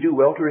think we do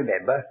well to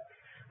remember,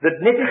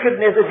 that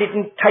Nebuchadnezzar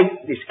didn't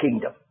take this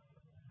kingdom.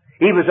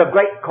 He was a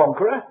great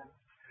conqueror,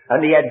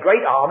 and he had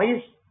great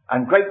armies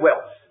and great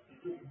wealth.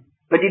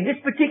 But in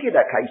this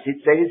particular case, it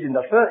says in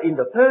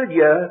the third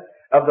year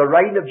of the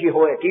reign of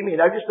Jehoiakim, you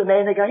notice the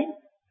man again?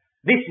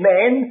 This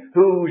man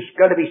who's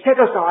going to be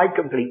set aside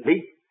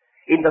completely,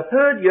 in the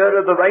third year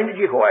of the reign of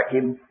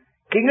Jehoiakim,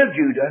 king of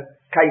Judah,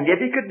 came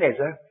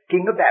Nebuchadnezzar,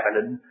 king of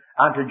Babylon,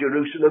 unto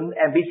Jerusalem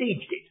and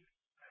besieged it.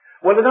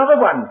 Well, another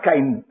one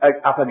came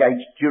up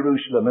against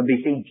Jerusalem and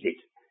besieged it.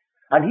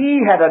 And he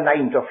had a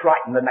name to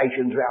frighten the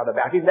nations round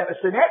about him. That was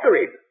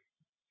Sennacherib.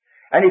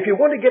 And if you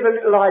want to get a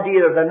little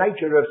idea of the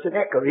nature of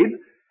Sennacherib,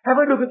 have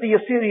a look at the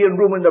Assyrian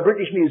room in the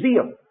British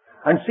Museum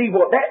and see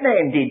what that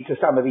man did to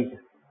some of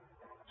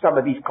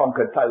his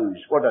conquered foes.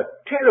 What a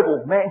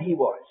terrible man he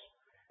was.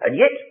 And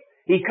yet,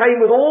 he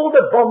came with all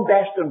the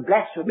bombast and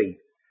blasphemy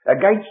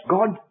against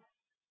God.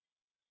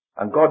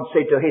 And God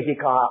said to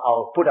Hezekiah,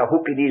 I'll put a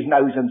hook in his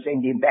nose and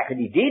send him back,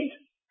 and he did.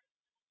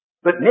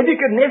 But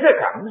Nebuchadnezzar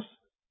comes,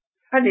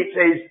 and it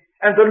says,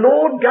 and the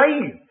Lord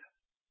gave.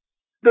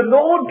 The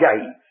Lord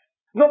gave.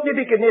 Not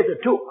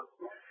Nebuchadnezzar took.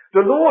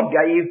 The Lord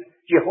gave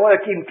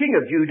Jehoiakim, king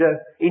of Judah,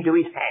 into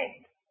his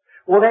hand.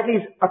 Well, that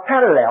is a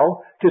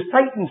parallel to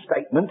Satan's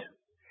statement,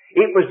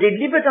 it was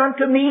delivered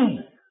unto me,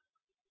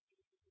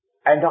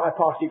 and I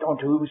pass it on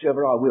to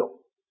whomsoever I will.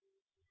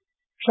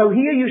 So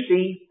here you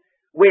see,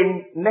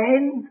 when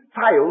man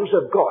fails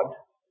of God,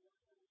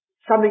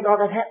 something like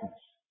that happens.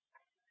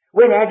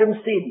 When Adam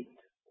sinned,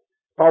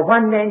 by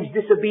one man's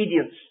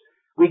disobedience,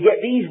 we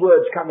get these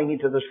words coming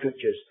into the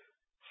scriptures.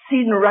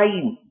 Sin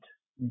reigned.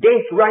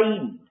 Death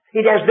reigned.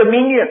 It has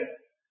dominion.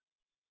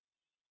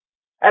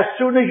 As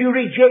soon as you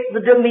reject the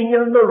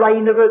dominion and the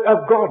reign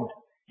of God,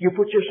 you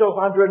put yourself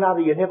under another.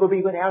 You'll never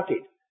be without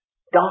it.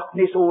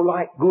 Darkness or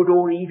light, good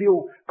or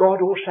evil,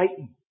 God or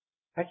Satan.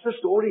 That's the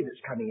story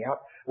that's coming out.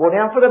 Well,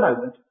 now for the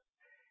moment,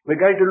 we're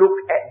going to look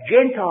at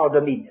Gentile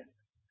dominion.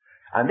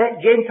 And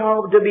that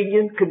Gentile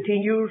dominion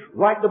continues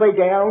right the way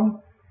down,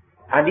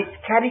 and its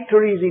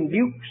character is in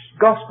Luke's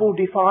gospel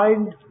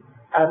defined,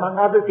 among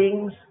other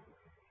things.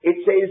 It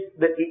says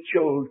that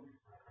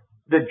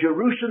the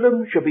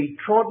Jerusalem shall be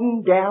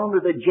trodden down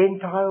of the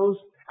Gentiles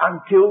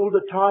until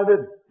the time of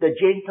the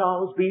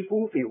Gentiles be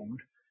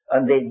fulfilled,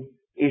 and then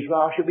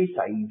Israel shall be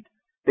saved,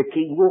 the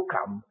King will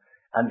come,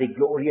 and the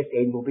glorious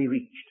end will be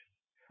reached.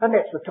 And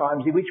that's the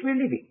times in which we're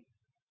living.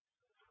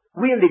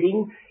 We're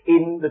living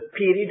in the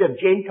period of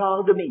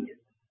Gentile dominion.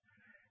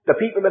 The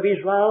people of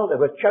Israel, they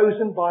were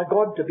chosen by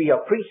God to be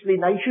a priestly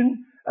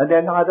nation, and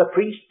they're neither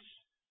priests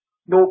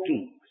nor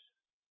kings.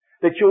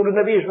 The children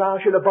of Israel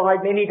should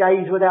abide many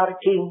days without a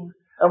king,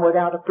 and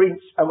without a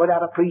prince, and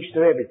without a priest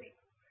or everything.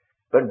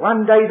 But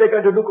one day they're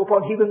going to look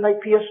upon him whom they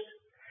pierced,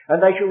 and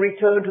they shall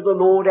return to the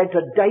Lord and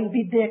to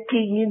David their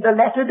king in the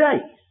latter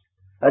days.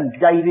 And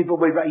David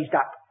will be raised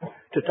up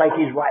to take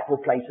his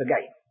rightful place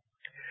again.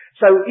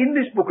 So in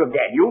this book of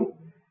Daniel,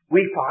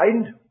 we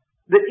find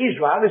that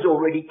Israel is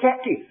already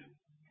captive.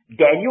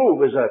 Daniel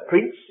was a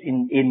prince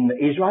in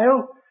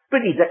Israel,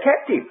 but he's a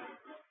captive.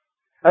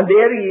 And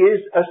there he is,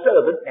 a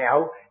servant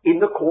now in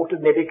the court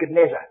of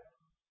Nebuchadnezzar.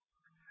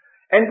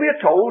 And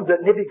we're told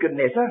that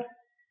Nebuchadnezzar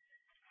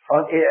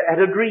had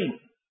a dream.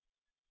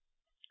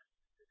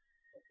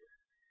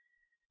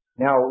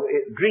 Now,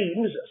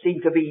 dreams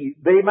seem to be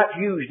very much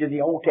used in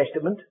the Old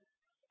Testament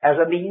as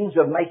a means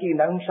of making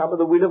known some of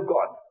the will of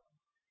God.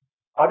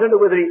 I don't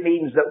know whether it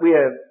means that we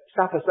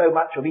suffer so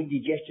much from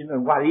indigestion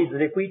and worries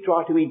that if we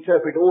try to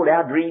interpret all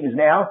our dreams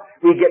now,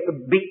 we'd get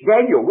to beat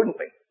Daniel, wouldn't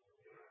we?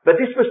 But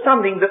this was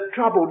something that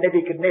troubled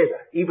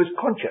Nebuchadnezzar. He was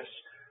conscious.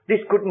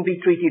 This couldn't be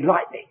treated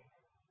lightly.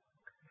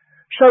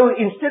 So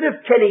instead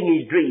of telling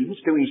his dreams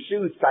to his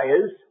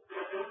soothsayers,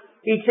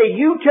 he'd say,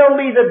 you tell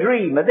me the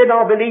dream, and then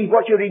I'll believe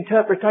what your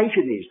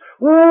interpretation is.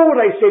 Oh,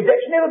 they said,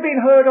 that's never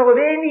been heard of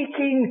any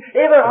king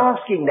ever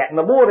asking that. And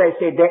the more they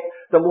said that,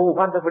 the more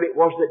wonderful it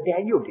was that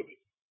Daniel did it.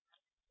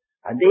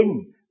 And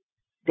then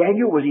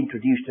Daniel was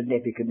introduced to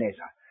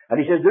Nebuchadnezzar. And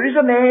he says, there is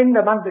a man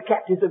among the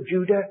captives of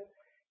Judah.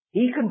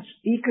 He can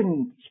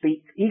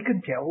speak, he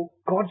can tell.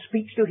 God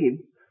speaks to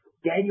him.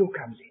 Daniel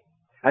comes in.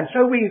 And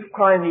so we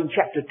find in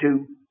chapter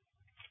 2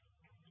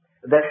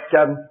 that,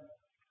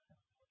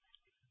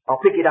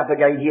 I'll pick it up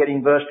again here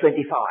in verse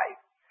 25.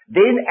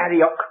 Then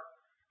Arioch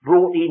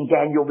brought in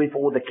Daniel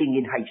before the king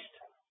in haste,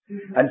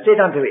 and said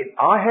unto him,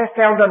 I have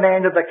found a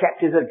man of the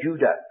captives of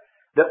Judah,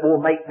 that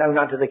will make known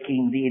unto the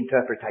king the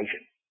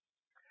interpretation.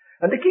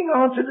 And the king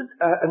answered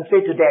and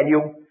said to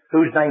Daniel,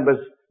 whose name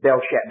was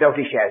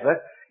Belteshazzar,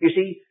 you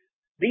see,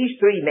 these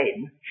three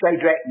men,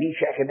 Shadrach,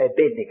 Meshach, and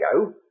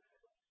Abednego,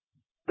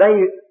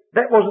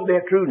 that wasn't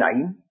their true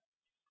name.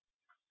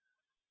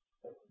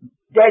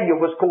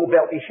 Daniel was called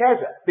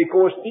Belteshazzar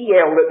because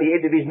El at the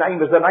end of his name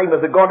was the name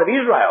of the God of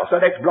Israel.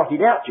 So that's blotted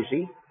out, you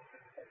see.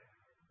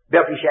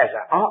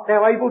 Belteshazzar, art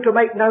thou able to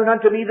make known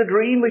unto me the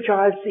dream which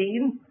I have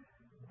seen,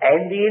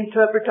 and the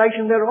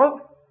interpretation thereof?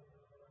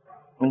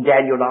 And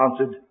Daniel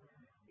answered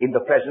in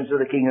the presence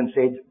of the king and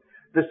said,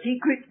 the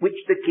secret which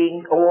the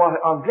king,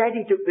 I'm glad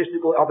he took this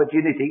little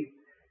opportunity,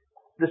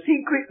 the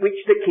secret which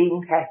the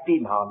king hath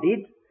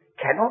demanded,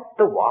 cannot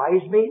the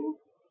wise men,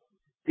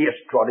 the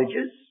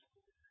astrologers,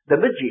 the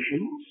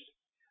magicians,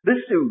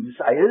 the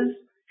soothsayers,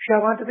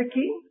 show unto the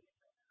king?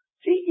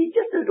 See,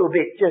 just a little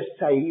bit, just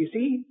say, you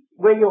see,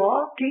 where you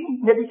are, King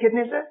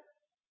Nebuchadnezzar?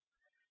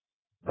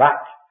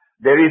 But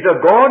there is a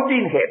God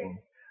in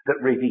heaven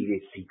that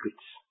revealeth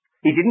secrets.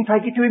 He didn't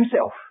take it to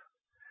himself.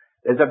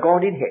 There's a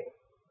God in heaven.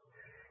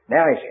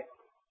 Now he said,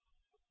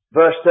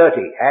 verse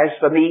 30, as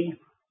for me,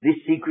 this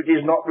secret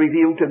is not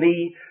revealed to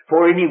me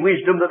for any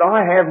wisdom that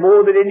I have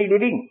more than any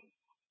living.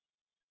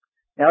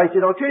 Now he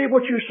said, I'll tell you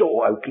what you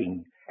saw, O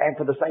king, and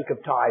for the sake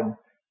of time,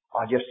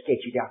 I'll just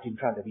sketch it out in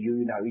front of you.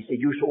 He said,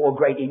 you saw a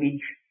great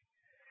image,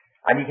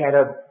 and it had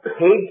a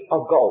head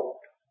of gold.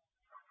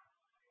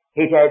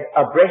 It had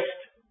a breast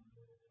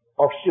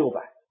of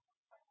silver.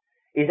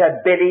 It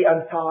had belly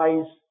and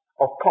thighs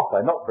of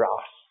copper, not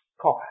brass,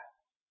 copper.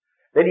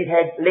 Then it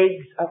had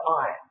legs of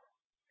iron,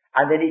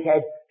 and then it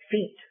had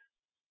feet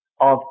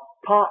of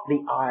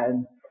partly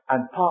iron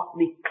and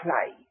partly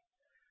clay.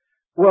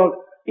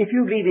 Well, if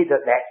you leave it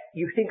at that,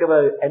 you think of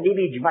an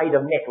image made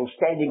of metal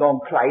standing on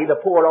clay, the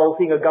poor old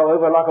thing would go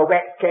over like a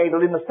wax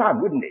candle in the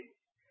sun, wouldn't it?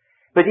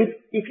 But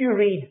if you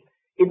read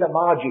in the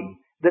margin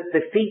that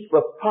the feet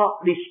were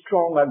partly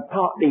strong and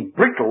partly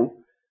brittle,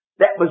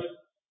 that was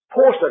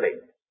porcelain.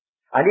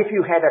 And if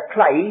you had a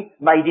clay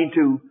made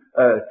into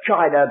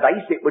china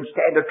base, it would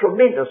stand a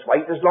tremendous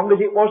weight as long as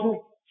it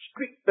wasn't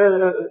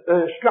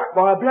struck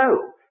by a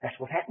blow. That's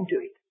what happened to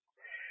it.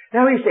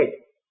 Now he said,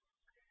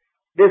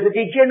 there's a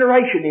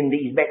degeneration in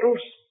these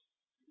metals.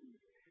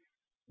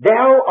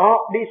 Thou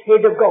art this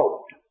head of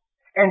gold.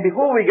 And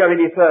before we go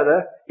any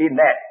further in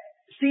that,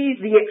 see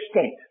the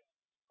extent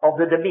of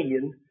the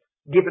dominion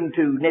given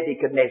to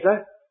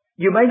Nebuchadnezzar.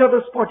 You may not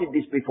have spotted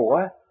this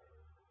before,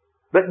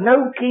 but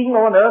no king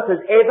on earth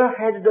has ever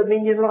had a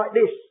dominion like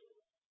this.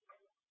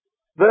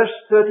 Verse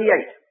 38.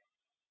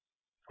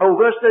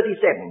 Verse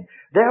 37.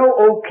 Thou,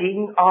 O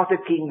king, art a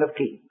king of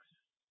kings.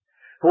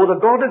 For the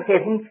God of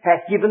heaven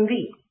hath given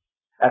thee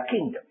a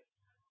kingdom,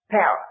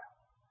 power,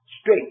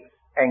 strength,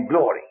 and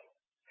glory.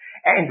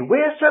 And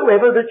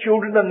wheresoever the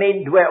children of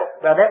men dwell,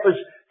 now that was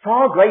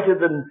far greater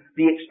than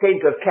the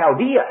extent of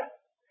Chaldea.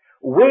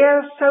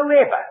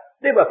 Wheresoever,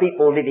 there were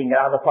people living in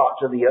other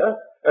parts of the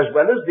earth, as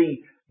well as the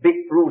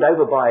bit ruled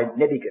over by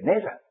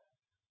Nebuchadnezzar.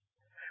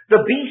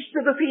 The beasts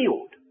of the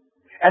field,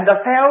 and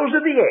the fowls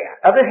of the air,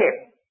 of the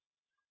heaven.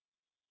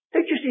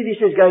 Don't you see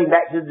this is going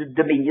back to the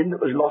dominion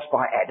that was lost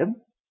by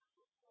Adam?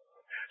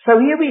 So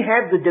here we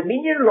have the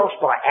dominion lost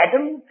by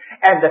Adam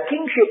and the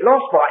kingship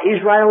lost by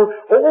Israel,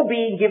 all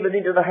being given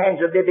into the hands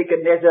of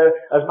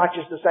Nebuchadnezzar, as much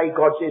as to say,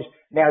 God says,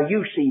 now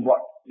you see what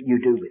you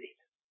do with it.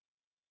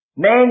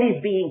 Man is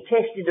being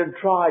tested and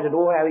tried, and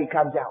all how he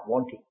comes out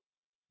wanting.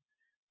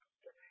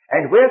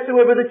 And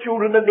wheresoever the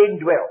children of men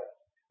dwell,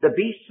 the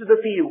beasts of the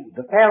field,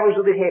 the fowls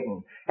of the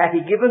heaven, hath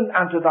he given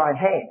unto thine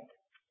hand,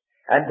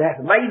 and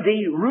hath made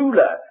thee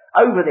ruler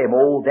over them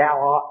all. Thou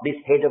art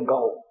this head of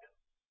gold.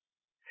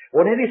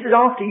 Well, now this is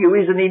after you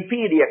is an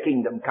inferior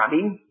kingdom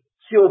coming,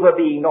 silver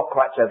being not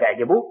quite so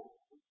valuable.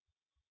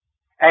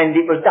 And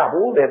it was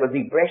double. There were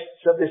the breasts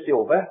of the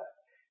silver.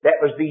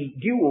 That was the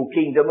dual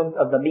kingdom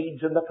of the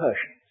Medes and the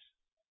Persians.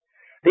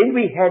 Then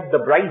we had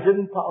the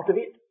brazen part of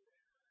it,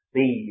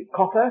 the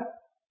copper,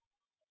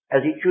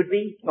 as it should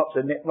be, not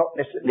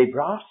necessarily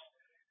brass.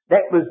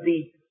 That was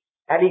the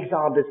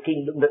Alexander's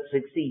kingdom that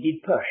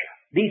succeeded Persia.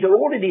 These are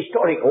all in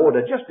historic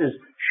order, just as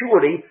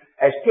surely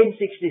as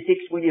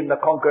 1066 William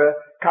the Conqueror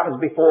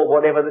comes before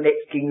whatever the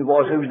next king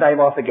was, whose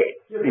name I forget.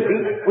 You see,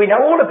 we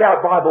know all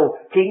about Bible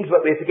kings,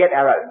 but we forget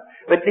our own.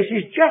 But this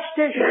is just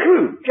as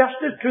true,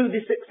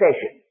 this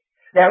succession.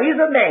 Now here's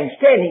a man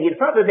standing in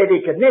front of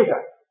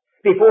Nebuchadnezzar,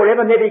 before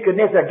ever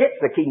Nebuchadnezzar gets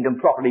the kingdom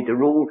properly to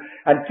rule,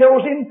 and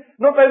tells him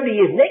not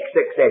only his next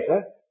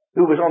successor,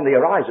 who was on the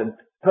horizon,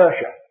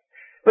 Persia,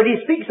 but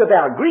he speaks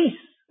about Greece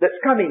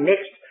that's coming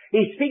next.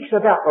 He speaks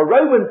about the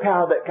Roman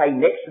power that came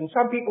next, and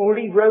some people will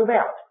leave Rome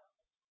out.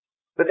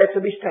 But that's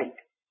a mistake.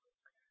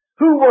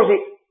 Who was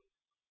it?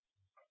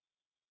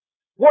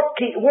 What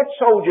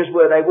soldiers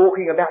were they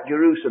walking about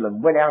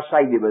Jerusalem when our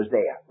Saviour was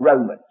there?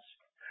 Romans.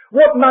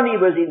 What money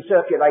was in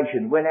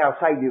circulation when our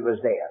Saviour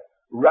was there?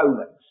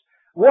 Romans.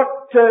 Who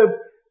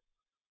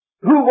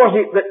was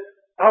it that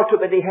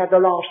ultimately had the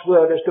last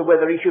word as to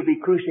whether he should be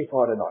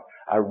crucified or not?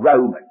 A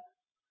Roman.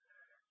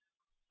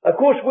 Of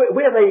course,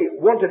 where they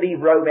want to leave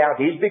Rome out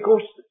is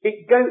because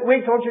it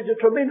went on such a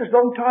tremendous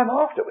long time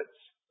afterwards.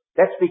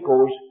 That's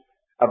because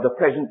of the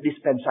present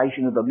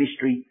dispensation of the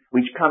mystery,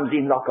 which comes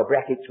in like a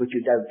brackets which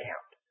you don't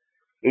count.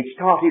 It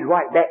started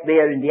right back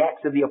there in the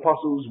Acts of the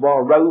Apostles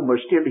while Rome was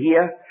still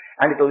here,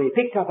 and it'll be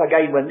picked up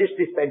again when this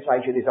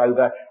dispensation is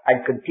over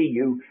and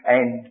continue.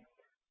 And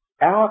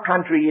our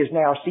country is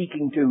now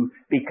seeking to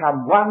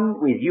become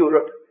one with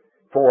Europe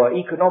for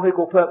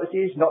economical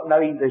purposes, not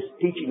knowing the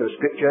teaching of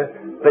Scripture,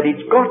 but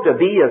it's got to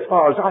be, as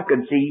far as I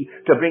can see,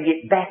 to bring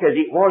it back as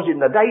it was in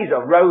the days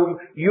of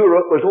Rome.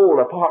 Europe was all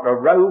a part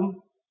of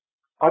Rome.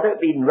 I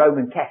don't mean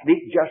Roman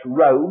Catholic, just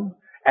Rome,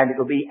 and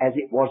it'll be as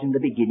it was in the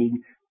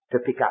beginning to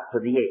pick up to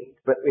the end.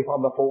 But if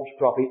I'm a false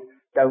prophet,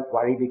 don't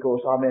worry,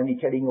 because I'm only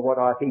telling you what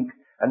I think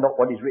and not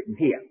what is written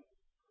here.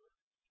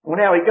 Well,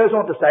 now it goes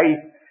on to say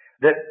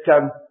that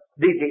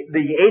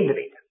the end of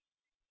it,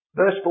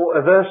 verse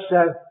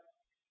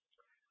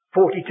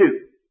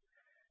 42.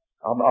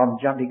 I'm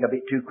jumping a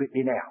bit too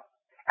quickly now.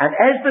 And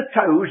as the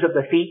toes of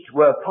the feet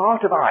were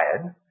part of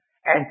iron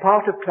and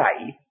part of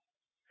clay,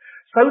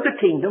 so the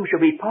kingdom shall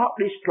be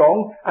partly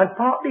strong and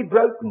partly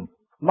broken,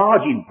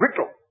 margin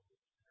brittle.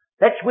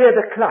 That's where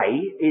the clay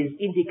is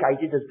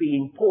indicated as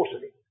being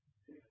porcelain,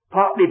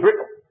 partly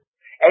brittle.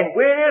 And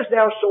whereas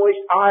thou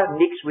sawest iron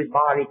mixed with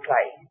miry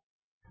clay,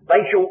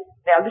 they shall,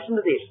 now listen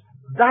to this,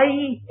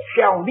 they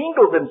shall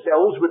mingle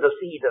themselves with the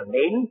seed of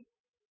men,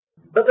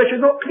 but they shall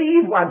not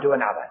cleave one to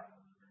another.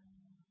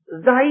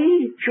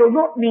 They shall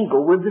not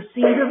mingle with the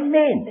seed of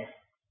men.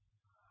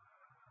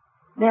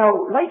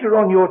 Now, later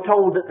on you're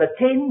told that the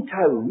 10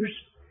 toes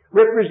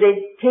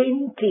represent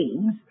 10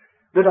 kings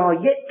that are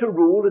yet to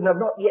rule and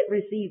have not yet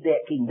received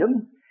their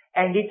kingdom,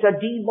 and it's a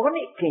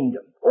demonic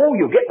kingdom. Oh,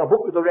 you get the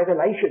book of the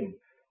Revelation.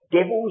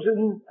 Devils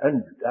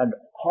and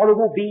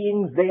horrible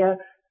beings there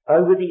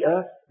over the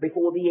earth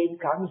before the end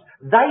comes.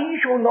 They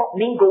shall not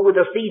mingle with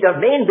the seed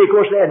of men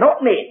because they're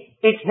not men.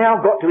 It's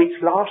now got to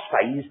its last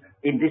phase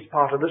in this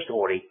part of the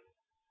story.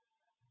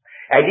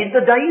 And in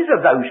the days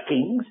of those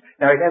kings,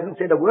 now it hasn't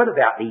said a word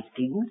about these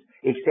kings,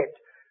 except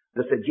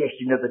the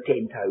suggestion of the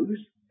 10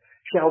 toes,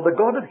 shall the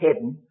God of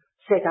heaven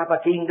set up a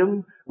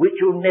kingdom which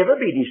will never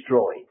be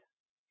destroyed.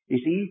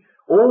 You see,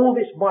 all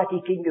this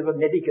mighty kingdom of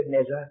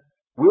Nebuchadnezzar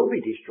will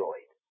be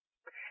destroyed.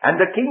 And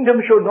the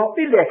kingdom shall not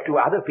be left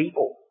to other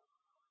people,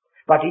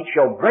 but it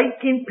shall break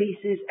in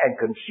pieces and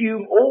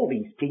consume all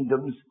these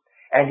kingdoms,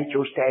 and it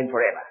shall stand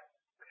forever.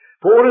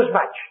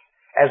 Forasmuch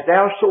as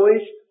thou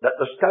sawest that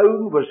the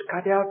stone was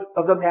cut out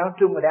of the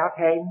mountain without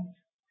hands,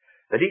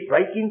 that it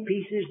brake in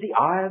pieces the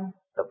iron,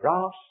 the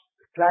brass,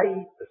 the clay,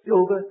 the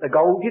silver, the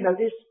gold, you know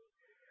this?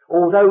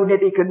 Although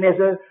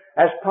Nebuchadnezzar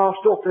has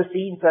passed off the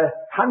scene for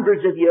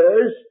hundreds of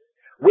years,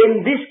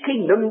 when this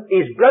kingdom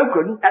is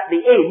broken at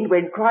the end,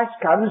 when Christ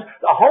comes,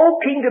 the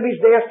whole kingdom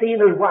is there seen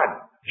as one,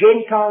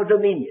 Gentile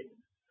dominion.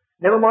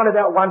 Never mind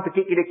about one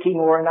particular king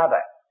or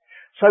another.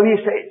 So he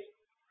says,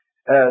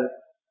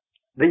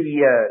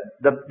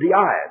 the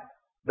iron,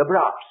 the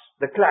brass,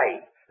 the clay,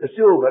 the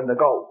silver and the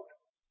gold.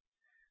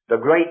 The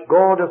great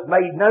God hath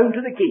made known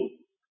to the king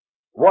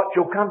what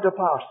shall come to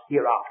pass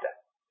hereafter.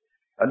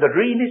 And the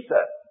dream is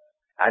certain,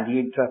 and the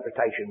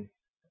interpretation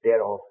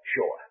thereof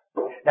sure.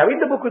 Now in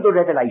the book of the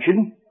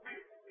Revelation,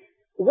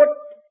 what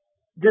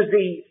does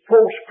the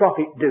false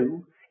prophet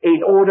do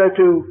in order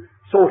to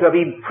sort of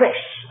impress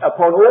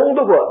upon all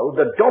the world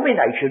the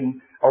domination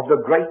of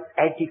the great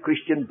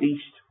anti-Christian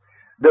beast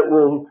that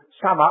will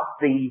sum up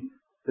the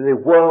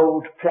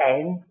world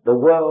plan, the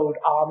world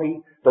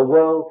army, the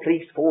world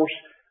police force,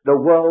 the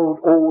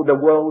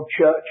world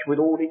church with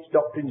all its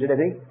doctrines and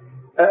everything?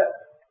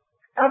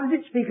 How does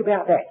it speak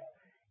about that?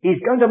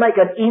 He's going to make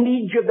an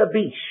image of the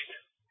beast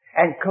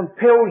and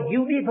compel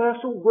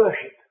universal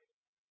worship.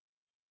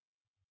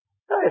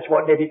 That's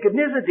what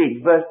Nebuchadnezzar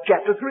did,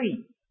 chapter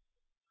 3.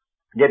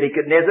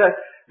 Nebuchadnezzar,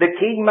 the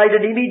king, made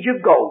an image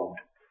of gold,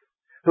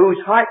 whose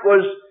height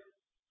was,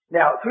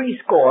 now 60,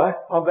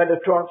 I'm going to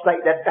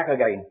translate that back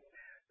again,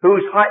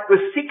 whose height was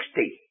 60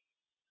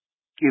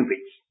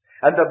 cubits,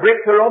 and the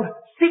breadth thereof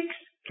 6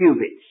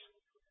 cubits.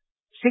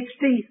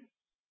 60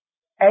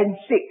 and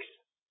 6.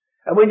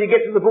 And when you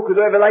get to the book of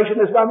Revelation,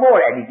 there's one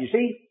more added, you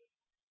see.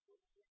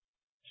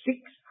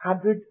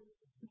 666.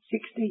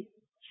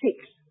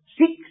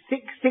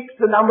 666,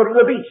 the number of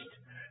the beast.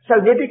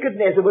 So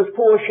Nebuchadnezzar was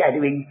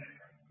foreshadowing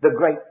the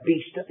great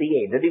beast at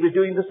the end. And he was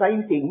doing the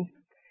same thing.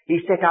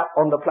 He set up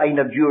on the plain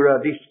of Dura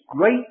this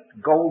great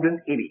golden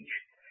image.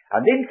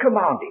 And then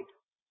commanded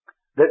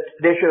that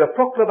there should a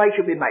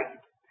proclamation be made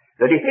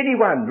that if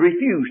anyone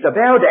refused to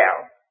bow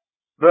down,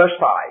 verse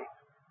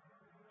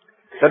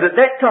 5, that at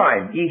that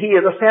time ye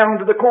hear the sound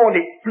of the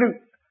cornet,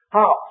 flute,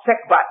 harp,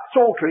 sackbut,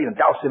 psaltery and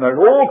dulcimer and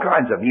all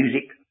kinds of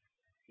music,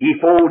 ye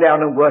fall down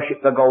and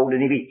worship the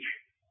golden image.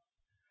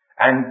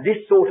 And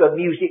this sort of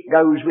music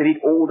goes with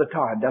it all the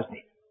time, doesn't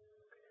it?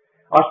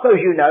 I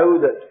suppose you know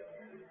that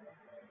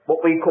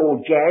what we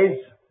call jazz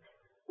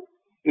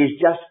is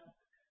just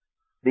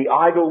the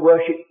idol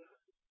worship,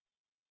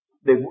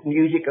 the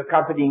music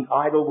accompanying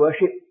idol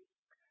worship.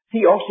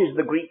 Theos is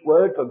the Greek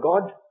word for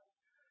God.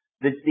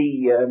 The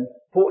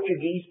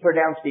Portuguese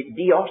pronounced it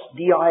Dios,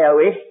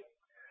 D-I-O-S.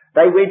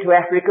 They went to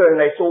Africa and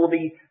they saw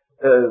the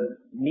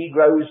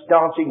Negroes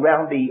dancing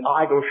round the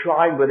idol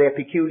shrine with their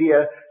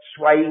peculiar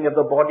swaying of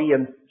the body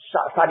and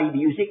funny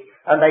music,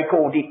 and they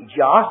called it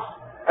jazz,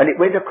 and it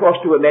went across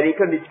to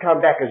America and it's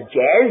come back as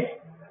jazz,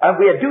 and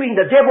we're doing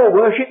the devil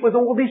worship with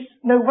all this.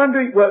 No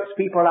wonder it works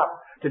people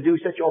up to do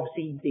such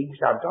obscene things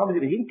sometimes.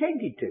 It was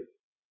intended to.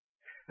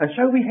 And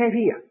so we have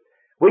here,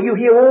 where you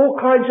hear all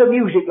kinds of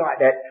music like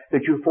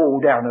that you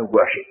fall down and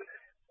worship,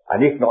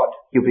 and if not,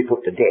 you'll be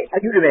put to death.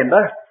 And you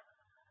remember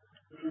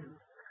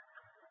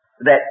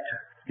that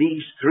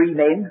these 3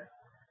 men,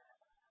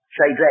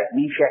 Shadrach,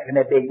 Meshach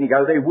and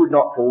Abednego, they would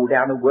not fall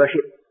down and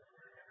worship.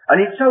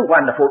 And it's so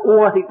wonderful.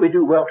 Oh, I think we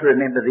do well to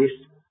remember this.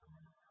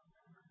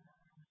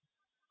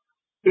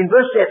 In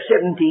verse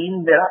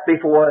 17, they're up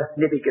before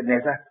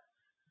Nebuchadnezzar.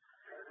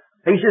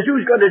 He says,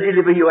 who's going to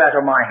deliver you out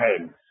of my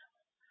hands?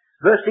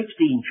 Verse 16,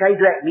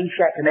 Shadrach,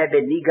 Meshach and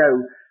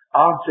Abednego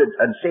answered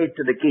and said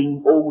to the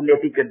king, O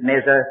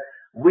Nebuchadnezzar,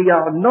 we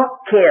are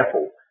not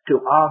careful to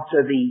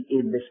answer thee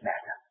in this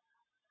matter.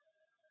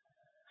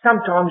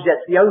 Sometimes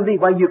that's the only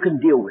way you can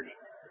deal with it.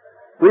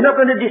 We're not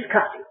going to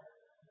discuss it.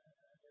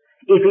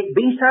 If it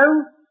be so,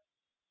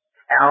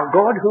 our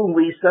God whom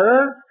we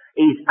serve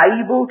is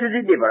able to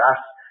deliver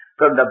us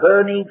from the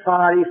burning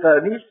fiery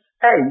furnace,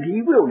 and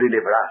he will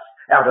deliver us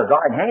out of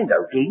thine hand,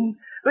 O king.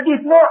 But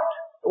if not,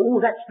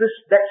 that's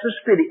the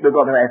spirit we're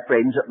going to have,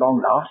 friends, at long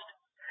last.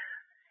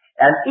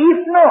 And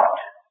if not,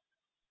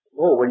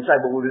 and say,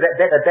 well, we'd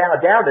better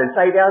bow down and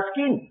save our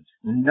skins.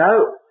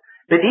 No.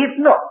 But if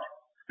not,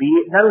 be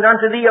it known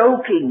unto thee, O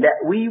king,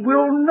 that we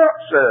will not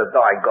serve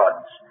thy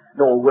gods,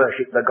 nor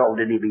worship the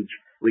golden image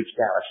which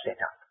thou hast set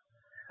up.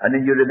 And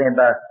then you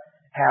remember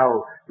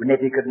how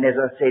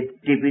Nebuchadnezzar said,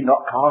 did we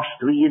not cast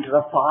three into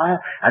the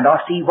fire, and I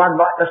see one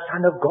like the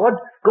Son of God?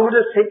 God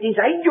has sent his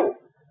angel.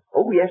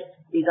 Oh yes,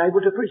 he's able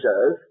to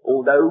preserve,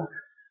 although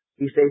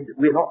he said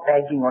we're not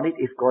banking on it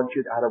if God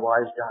should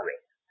otherwise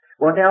direct.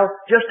 Well now,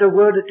 just a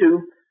word or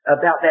two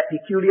about that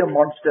peculiar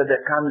monster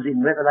that comes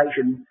in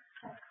Revelation.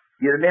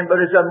 You remember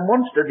there's a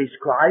monster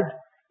described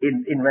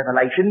in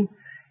Revelation.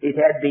 It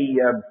had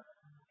the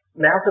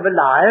mouth of a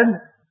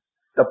lion,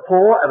 the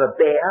paw of a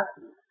bear,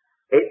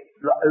 it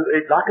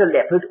like a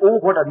leopard, all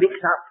what a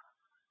mix-up.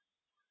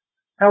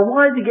 Now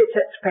why did he get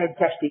such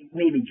fantastic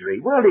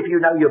imagery? Well, if you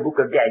know your book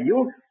of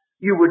Daniel,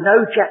 you would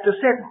know chapter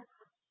 7.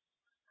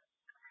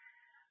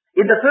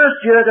 In the first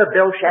year of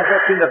Belshazzar,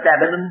 king of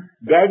Babylon,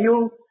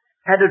 Daniel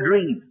had a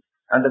dream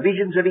and the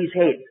visions of his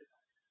head,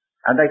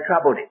 and they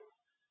troubled him.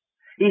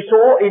 He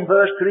saw in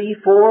verse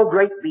 3 4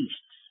 great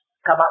beasts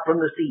come up from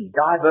the sea,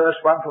 diverse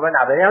one from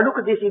another. Now look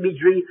at this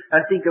imagery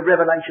and think of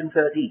Revelation 13.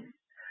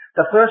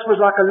 The first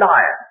was like a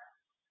lion.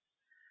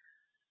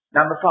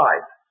 Number 5.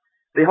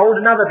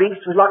 Behold, another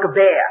beast was like a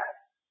bear.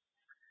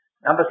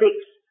 Number 6.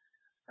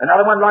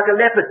 Another one like a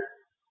leopard.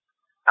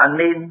 And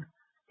then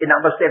in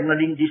number 7,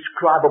 an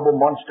indescribable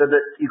monster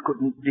that you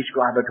couldn't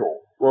describe at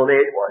all. Well,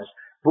 there it was.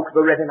 Book of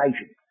the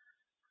Revelation.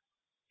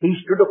 He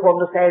stood upon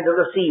the sand of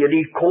the sea and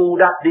he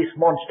called up this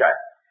monster.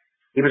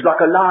 He was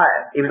like a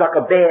lion, he was like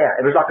a bear,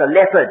 he was like a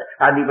leopard,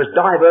 and he was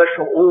diverse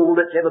from all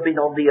that's ever been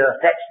on the earth.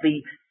 That's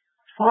the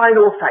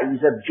final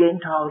phase of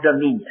Gentile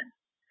dominion,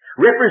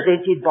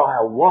 represented by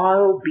a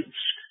wild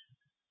beast.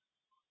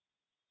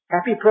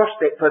 Happy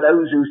prospect for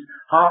those whose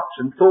hearts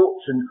and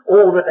thoughts and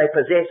all that they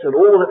possess and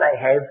all that they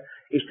have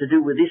is to do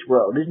with this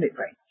world, isn't it,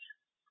 friends?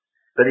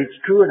 But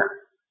it's true enough.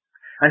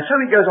 And so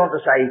he goes on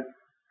to say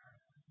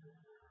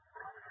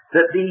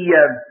that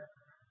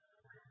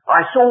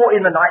I saw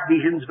in the night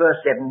visions, verse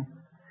 7,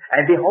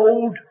 and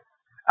behold,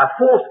 a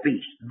fourth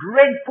beast,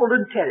 dreadful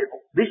and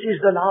terrible. This is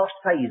the last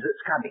phase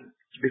that's coming.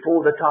 It's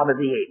before the time of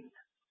the end.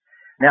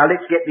 Now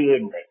let's get the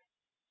end then.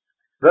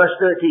 Verse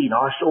 13,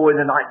 I saw in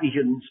the night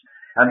visions,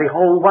 and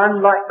behold,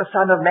 one like the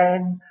Son of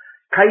Man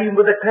came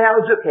with the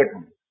clouds of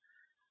heaven,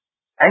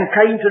 and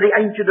came to the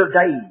Ancient of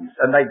Days,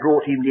 and they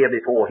brought him near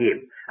before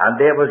him. And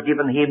there was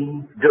given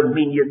him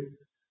dominion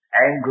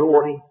and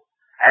glory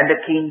and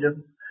a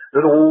kingdom,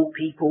 that all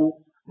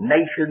people,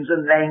 nations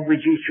and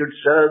languages should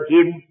serve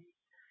him.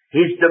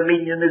 His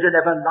dominion is an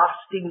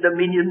everlasting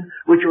dominion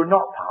which will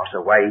not pass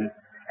away,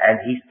 and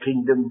his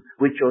kingdom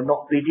which will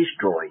not be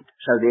destroyed.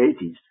 So there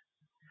it is.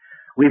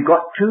 We've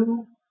got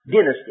two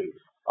dynasties.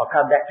 I'll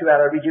come back to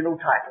our original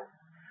title.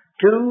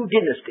 Two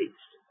dynasties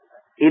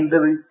in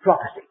the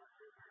prophecy.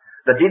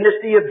 The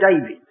dynasty of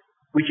David,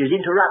 which is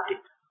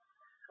interrupted,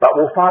 but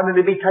will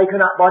finally be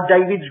taken up by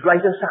David's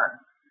greater son.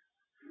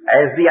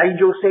 As the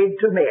angel said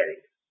to Mary,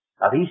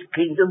 of his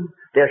kingdom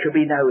there shall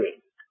be no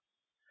end.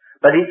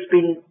 But it's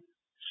been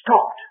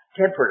stopped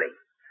temporarily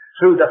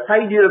through the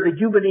failure of the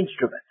human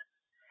instrument.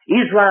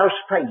 Israel's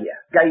failure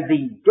gave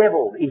the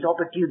devil his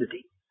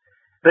opportunity.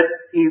 But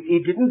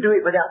he didn't do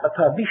it without the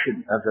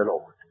permission of the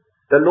Lord.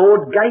 The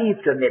Lord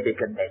gave to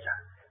Nebuchadnezzar,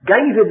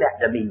 gave him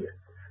that dominion.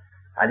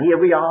 And here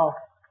we are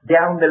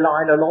down the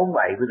line a long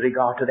way with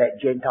regard to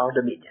that Gentile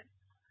dominion.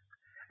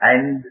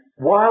 And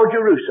while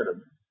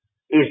Jerusalem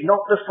is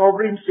not the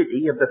sovereign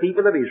city of the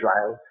people of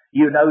Israel,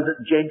 you know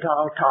that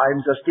Gentile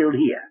times are still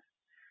here.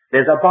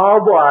 There's a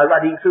barbed wire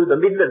running through the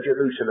middle of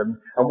Jerusalem,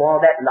 and while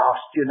that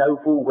lasts, you know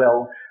full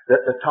well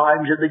that the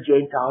times of the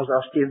Gentiles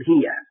are still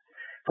here.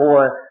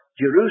 For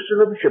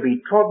Jerusalem shall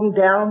be trodden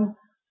down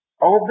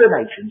of the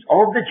nations,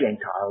 of the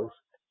Gentiles,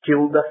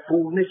 till the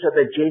fullness of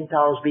the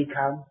Gentiles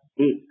become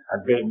in.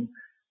 And then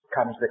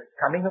comes the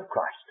coming of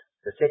Christ,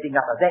 the setting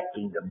up of that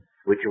kingdom,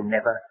 which will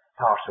never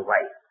pass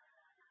away.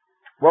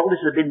 Well,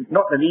 this has been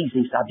not an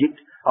easy subject,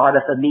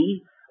 either for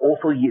me or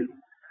for you.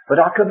 But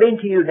I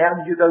commend to you now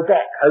that you go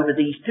back over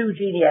these two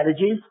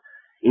genealogies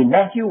in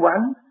Matthew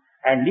 1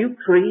 and Luke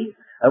 3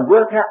 and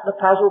work out the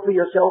puzzle for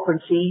yourself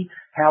and see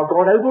how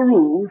God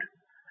overruled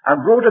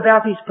and brought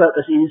about his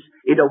purposes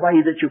in a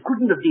way that you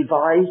couldn't have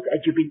devised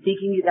had you been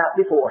thinking it out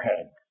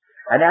beforehand.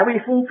 And how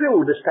he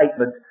fulfilled the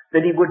statement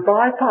that he would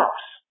bypass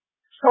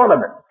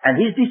Solomon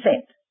and his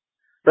descent,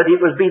 but it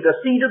would be the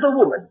seed of the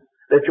woman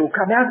that shall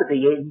come out at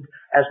the end,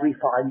 as we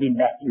find in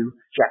Matthew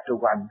chapter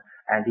 1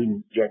 and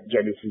in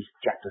Genesis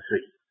chapter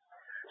 3.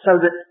 So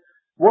that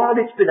while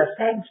it's been a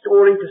sad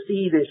story to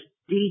see this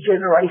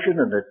degeneration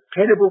and the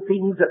terrible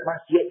things that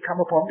must yet come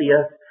upon the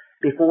earth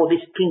before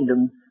this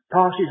kingdom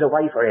passes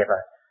away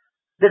forever,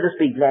 let us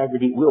be glad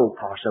that it will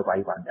pass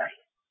away one day.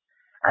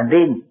 And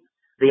then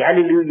the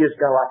hallelujahs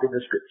go up in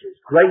the scriptures.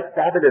 Great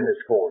Babylon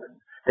has fallen.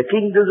 The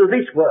kingdoms of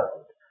this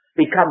world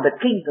become the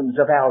kingdoms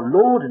of our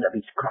Lord and of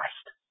His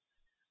Christ.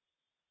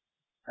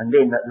 And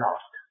then at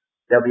last,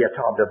 there'll be a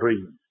time to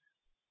breathe.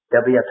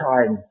 There'll be a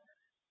time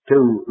to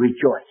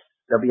rejoice.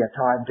 There'll be a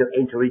time to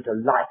enter into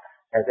life,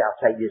 as our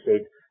Saviour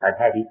said, and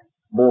have it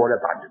more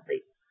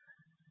abundantly.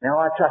 Now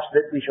I trust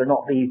that we shall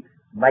not be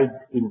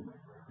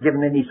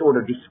given any sort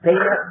of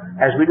despair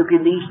as we look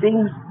in these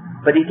things,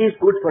 but it is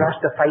good for us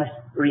to face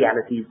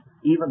realities,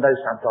 even though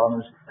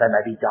sometimes they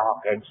may be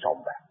dark and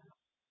sombre.